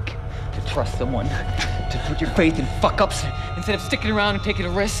it's like to trust someone, to put your faith in fuck-ups instead of sticking around and taking a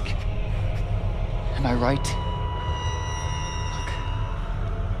risk. Am I right? Look,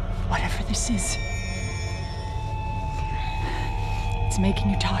 whatever this is, it's making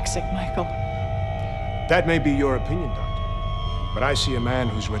you toxic, Michael. That may be your opinion, Doctor, but I see a man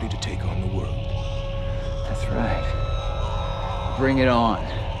who's ready to take on the world. That's right. Bring it on.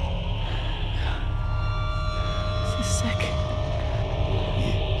 This is sick.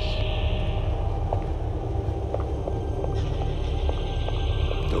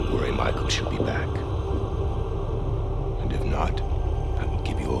 Don't worry, Michael, she'll be back. And if not, I will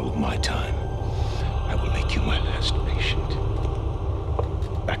give you all of my time. I will make you my last patient.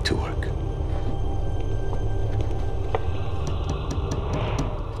 Back to work.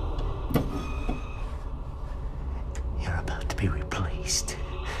 You're about to be replaced.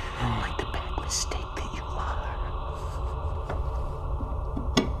 Like the bad mistake that you are.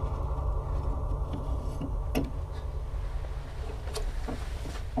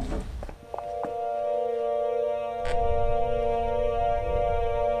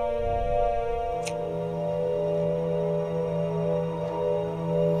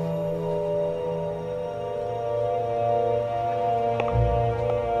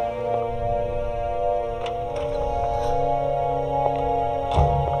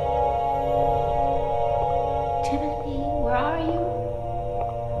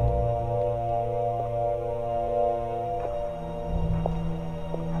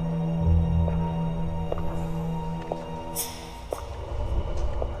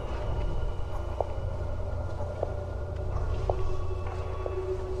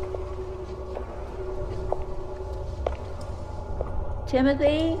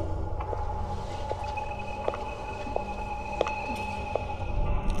 Timothy?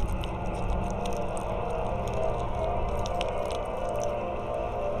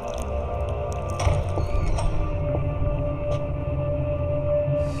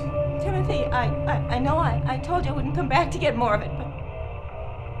 Timothy, I know I told you I wouldn't come back to get more of it, but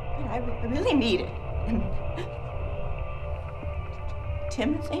I really need it. And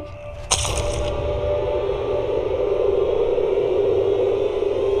Timothy?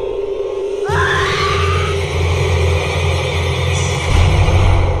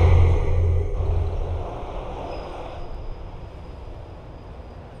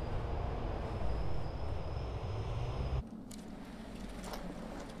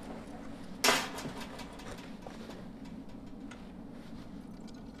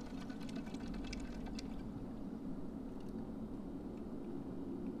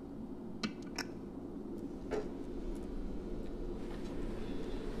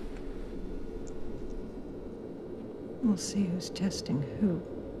 We'll see who's testing who.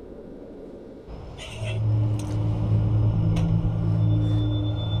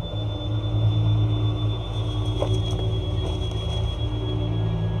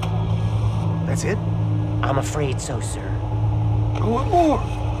 That's it? I'm afraid so, sir. I want more!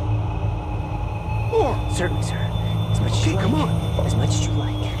 More! Certainly, sir. As much as you like. Come on. As much as you like.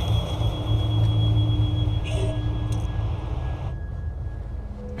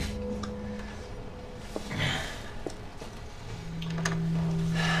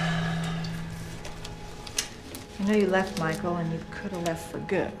 I know you left, Michael, and you could have left for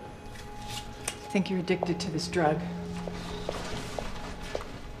good. I think you're addicted to this drug.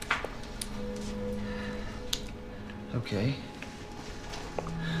 Okay.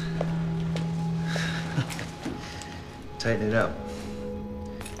 Tighten it up.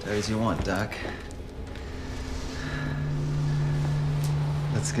 Tight as you want, Doc.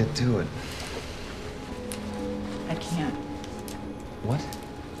 Let's get to it. I can't. What?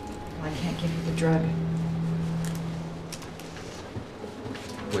 I can't give you the drug.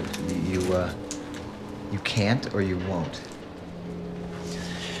 What, you can't or you won't?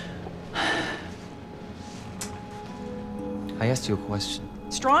 I asked you a question.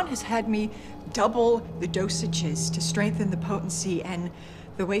 Straun has had me double the dosages to strengthen the potency, and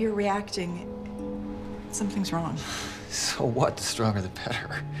the way you're reacting, something's wrong. So what? The stronger the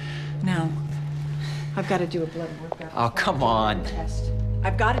better. No. I've got to do a blood workup. Oh, come on. Test.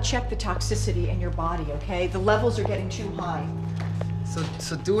 I've got to check the toxicity in your body, okay? The levels are getting too high.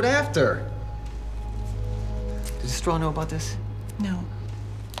 So do it after. Does Straun know about this? No.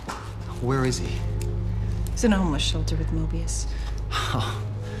 Where is he? He's in a homeless shelter with Mobius.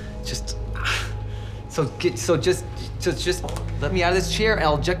 Just let me out of this chair and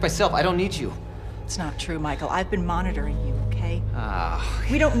I'll inject myself. I don't need you. It's not true, Michael. I've been monitoring you, okay? Ah.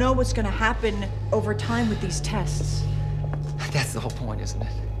 We don't know what's gonna happen over time with these tests. That's the whole point, isn't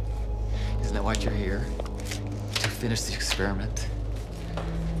it? Isn't that why you're here? To finish the experiment.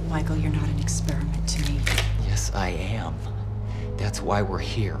 Michael, you're not an experiment to me. Yes, I am. That's why we're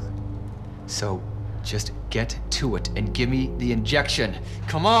here. So just get to it and give me the injection.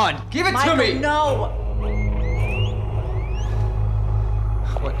 Come on, give it Michael, to me! No!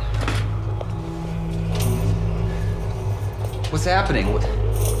 What? What's happening? What?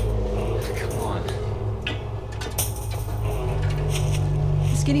 Come on.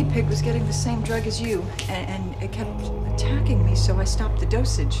 This guinea pig was getting the same drug as you, and it kept attacking me, so I stopped the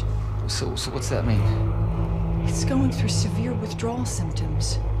dosage. So what's that mean? It's going through severe withdrawal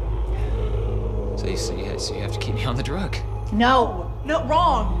symptoms. So you have to keep me on the drug. No,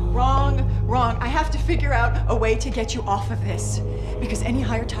 wrong. I have to figure out a way to get you off of this, because any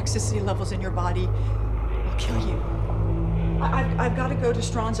higher toxicity levels in your body will kill you. I've got to go to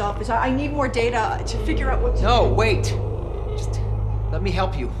Straun's office. I need more data to figure out what to do. No, wait. Just let me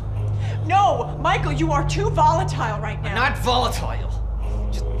help you. No, Michael, you are too volatile right now. I'm not volatile.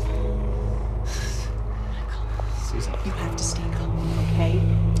 Just... Susan. You have to stay calm, okay?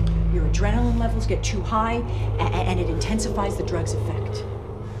 Your adrenaline levels get too high, and it intensifies the drug's effect.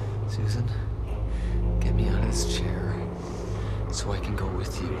 Susan, get me out of this chair so I can go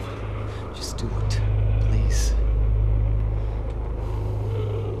with you. Just do it, please.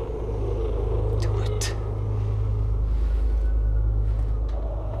 Do it.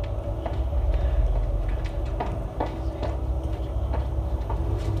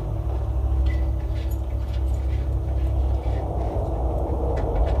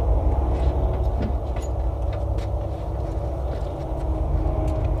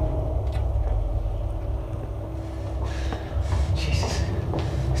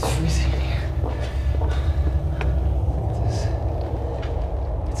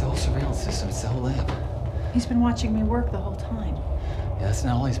 He's been watching me work the whole time. Yeah, that's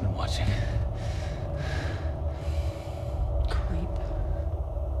not all he's been watching. Creep.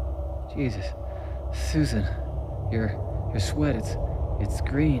 Jesus. Susan, your sweat, it's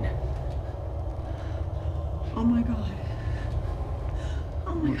green. Oh my God.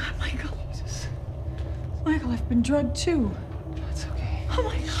 Oh my God, Michael. Jesus. Michael, I've been drugged too. It's okay. Oh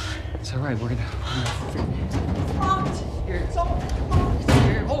my God. It's all right. We're gonna It's locked. Here. It's all locked.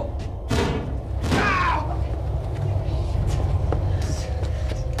 Here. Hold.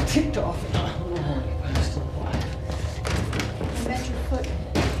 Ticked off. I'm still alive. I bent your foot.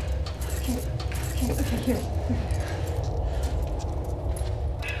 Okay, here.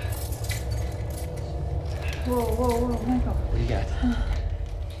 Whoa, Michael. What do you got?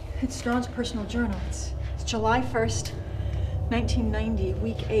 It's Straun's personal journal. It's July 1st, 1990,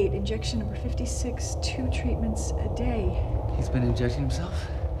 week 8, injection number 56, 2 treatments a day. He's been injecting himself?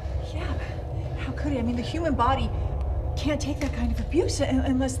 Yeah, how could he? I mean, the human body can't take that kind of abuse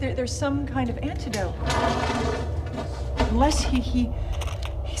unless there's some kind of antidote. Unless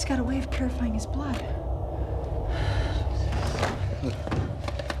he's got a way of purifying his blood. Look,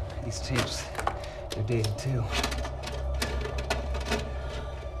 these tapes, they're dated too.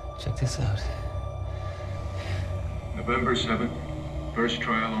 Check this out. November 7th, first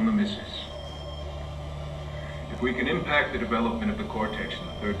trial on the missus. If we can impact the development of the cortex in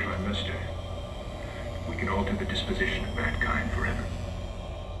the 3rd trimester, we can alter the disposition of mankind forever.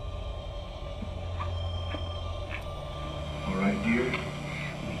 All right, dear?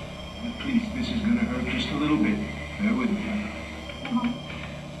 Please, this is gonna hurt just a little bit. Bear with me.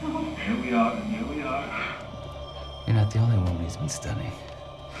 Here we are. You're not the only woman he's been studying.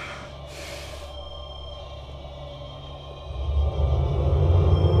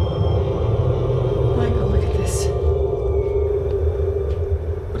 Michael, look at this.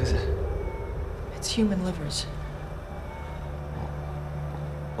 What is it? It's human livers.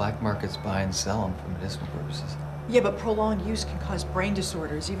 Black markets buy and sell them for medicinal purposes. Yeah, but prolonged use can cause brain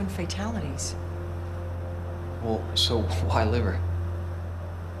disorders, even fatalities. Well, so why liver?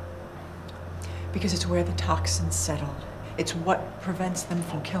 Because it's where the toxins settle. It's what prevents them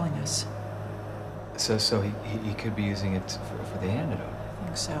from killing us. So he could be using it for the antidote. I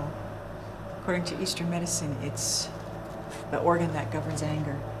think so. According to Eastern medicine, it's the organ that governs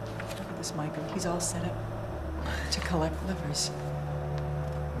anger. Look at this, Michael. He's all set up to collect livers.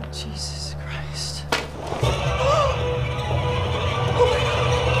 Jesus Christ.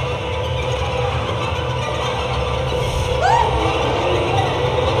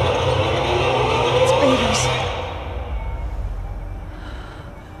 It's babies.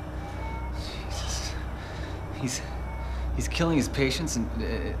 Jesus. He's killing his patients and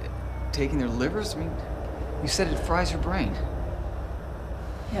taking their livers? I mean, you said it fries your brain.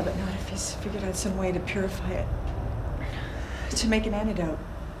 Yeah, but not if he's figured out some way to purify it. To make an antidote.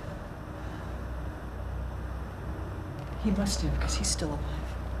 He must have, because he's still alive.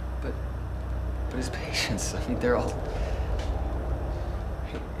 But his patients, I mean, they're all...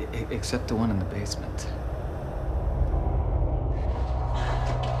 Except the one in the basement.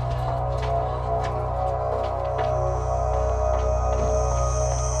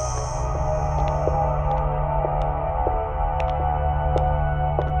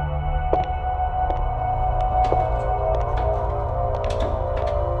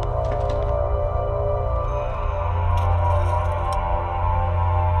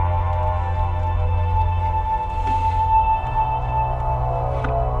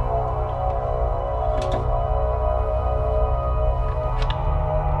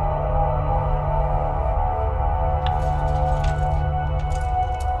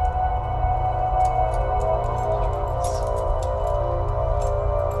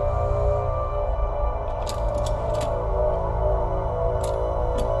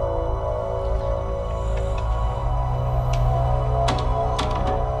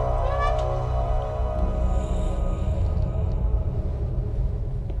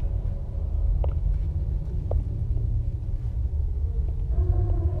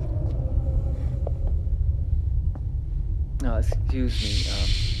 No, excuse me,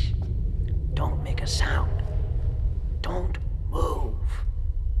 Don't make a sound. Don't move.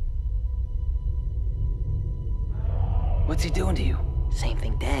 What's he doing to you? Same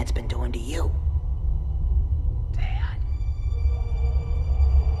thing Dad's been doing to you. Dad?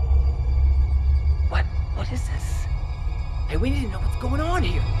 What is this? Hey, we need to know what's going on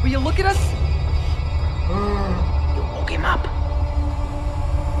here. Will you look at us? You woke him up.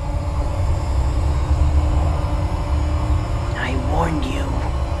 I warned you.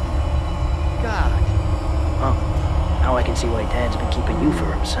 God. Oh, now I can see why Dad's been keeping you for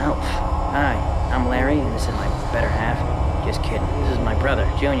himself. Hi, I'm Larry, and this is my better half. Just kidding. This is my brother,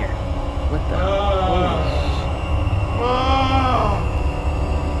 Junior. What the?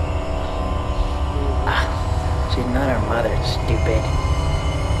 She's not our mother, stupid.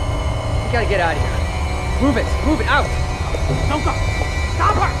 We gotta get out of here. Move it, out! Don't go!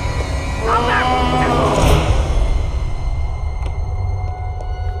 Stop her! Stop her!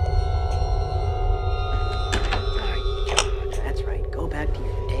 That's right. Go back to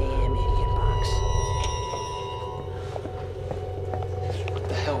your damn idiot box. What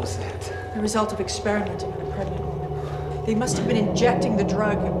the hell was that? The result of experimenting on a pregnant woman. They must have been injecting the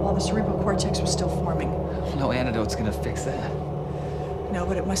drug while the cerebral cortex was still forming. No antidote's gonna fix that. No,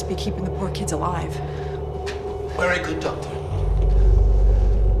 but it must be keeping the poor kids alive. Very good, Doctor.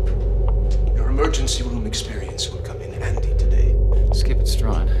 Your emergency room experience will come in handy today. Skip it,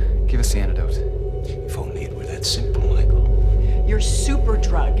 Straun. Give us the antidote. If only it were that simple, Michael. Your super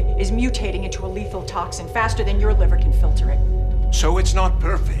drug is mutating into a lethal toxin faster than your liver can filter it. So it's not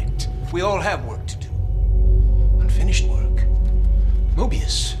perfect. We all have work to do. Unfinished work.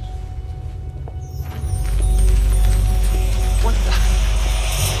 Mobius. What the?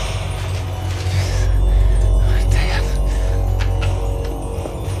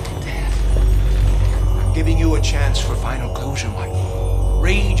 I'm giving you a chance for final closure, Michael.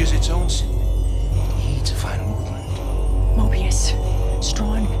 Rage is its own sin. It needs a final movement. Mobius,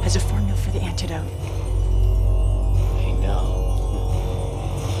 Straun has a formula for the antidote. I know.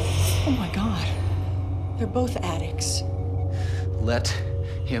 Oh my God. They're both addicts. Let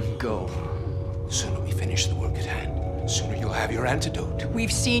him go. The sooner we finish the work at hand, the sooner you'll have your antidote.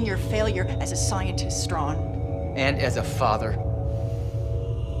 We've seen your failure as a scientist, Straun. And as a father.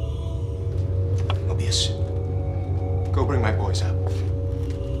 Mobius, go bring my boys out.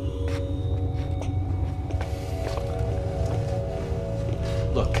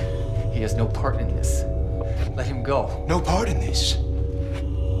 Look, he has no part in this. Let him go. No part in this.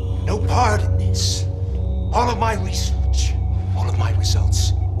 No part in this. All of my research, all of my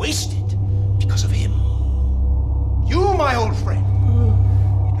results, wasted because of him. You, my old friend.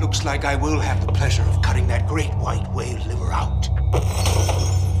 It looks like I will have the pleasure of cutting that great white whale liver out.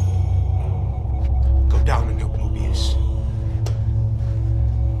 Go down and help Mobius.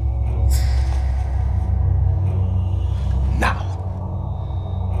 Now.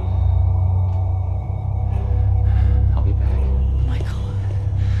 I'll be back. Michael.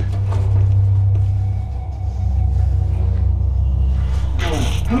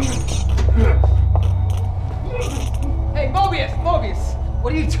 Hey, Mobius!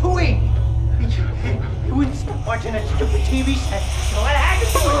 What are you doing? You wouldn't stop watching that stupid TV set. So I had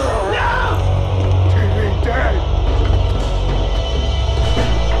to do it. No! TV dead!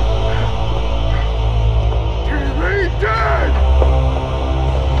 TV dead!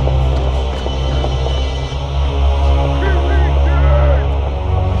 TV dead!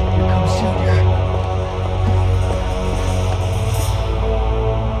 Here comes Junior.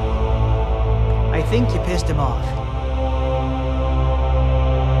 I think you pissed him off.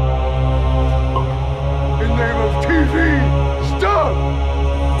 In the name of TV, stop!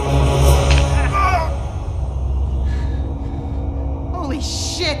 Holy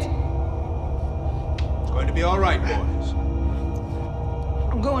shit! It's going to be all right, boys.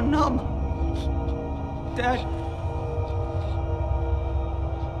 I'm going numb. Dad.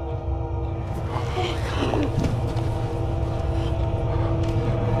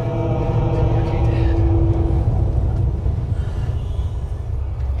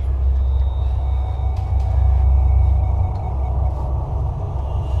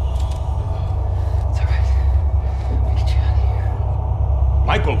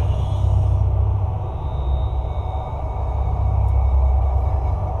 Michael!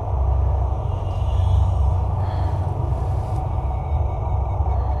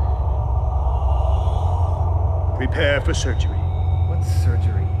 Prepare for surgery. What's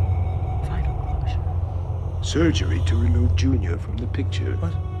surgery? Final closure. Surgery to remove Junior from the picture.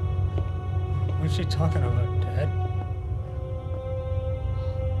 What? What's she talking about, Dad?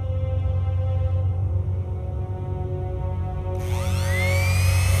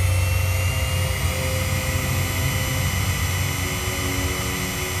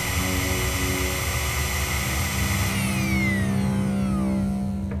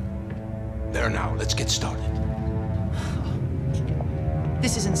 There now, let's get started.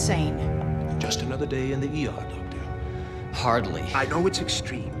 This is insane. Just another day in the ER, Doctor. Hardly. I know it's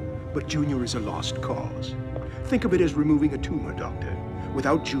extreme, but Junior is a lost cause. Think of it as removing a tumor, Doctor.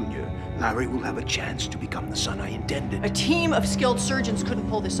 Without Junior, Larry will have a chance to become the son I intended. A team of skilled surgeons couldn't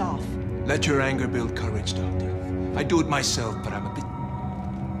pull this off. Let your anger build courage, Doctor. I do it myself, but I'm a bit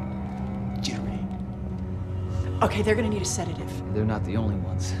Okay, they're gonna need a sedative. They're not the only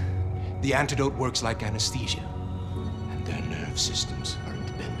ones. The antidote works like anesthesia, and their nerve systems are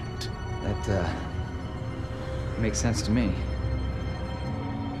independent. That, makes sense to me.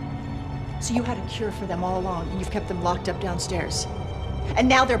 So you had a cure for them all along, and you've kept them locked up downstairs. And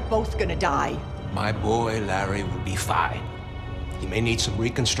now they're both gonna die. My boy Larry will be fine. He may need some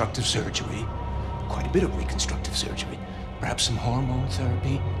reconstructive surgery, quite a bit of reconstructive surgery. Perhaps some hormone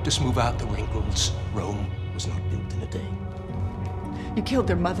therapy to smooth out the wrinkles. Rome was not built in a day. You killed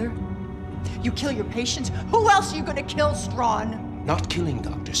their mother? You kill your patients? Who else are you gonna kill, Straun? Not killing,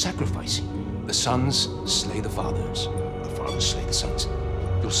 Doctor, sacrificing. The sons slay the fathers. The fathers slay the sons.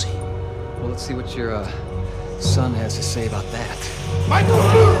 You'll see. Well, let's see what your, son has to say about that. Michael!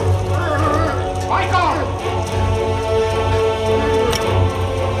 Michael!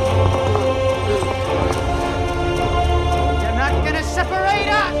 You're not gonna separate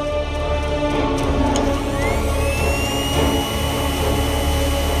us!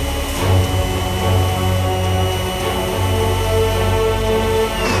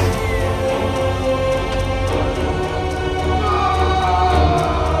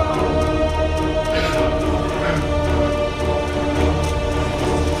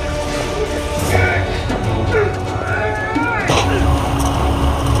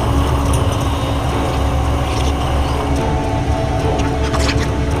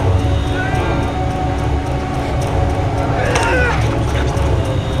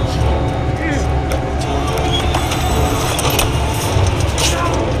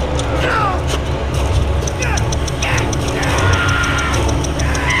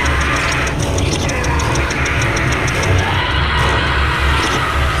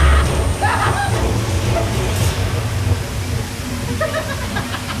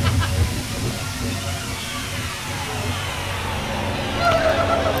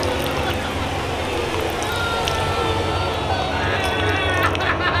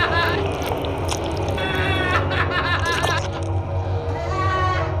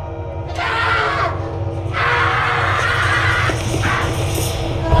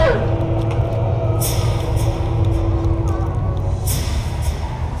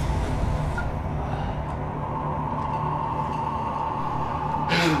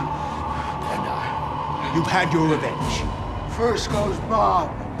 You've had your revenge. First goes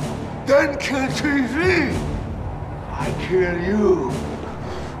Bob, then kill TV. I kill you.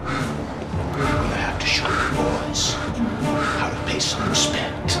 We're gonna have to show the boys how to pay some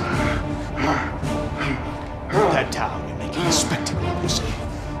respect. That town, you're making a spectacle of yourself.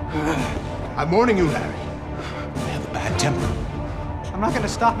 I'm warning you, Larry. I have a bad temper. I'm not gonna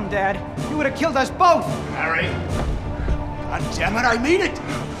stop him, Dad. He would have killed us both! Larry! God damn it, I mean it!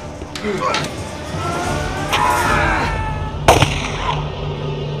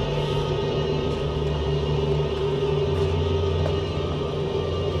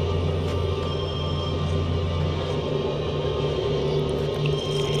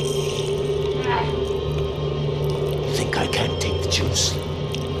 You think I can't take the juice?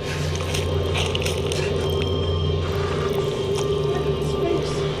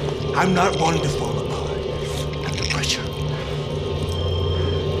 I'm not one to fall apart under pressure.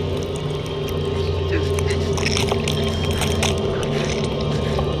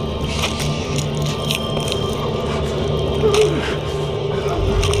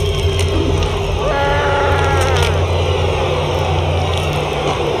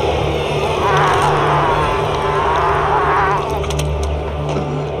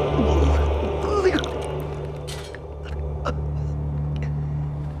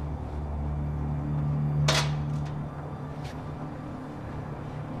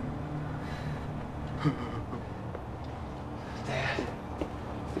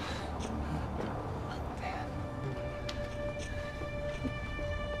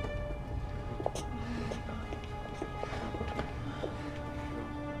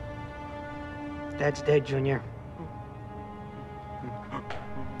 Dad's dead, Junior.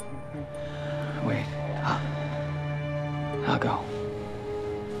 Wait. I'll go.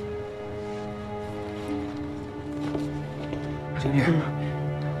 Junior,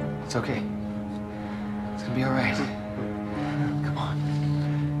 it's okay. It's gonna be all right. Come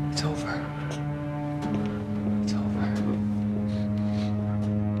on. It's over.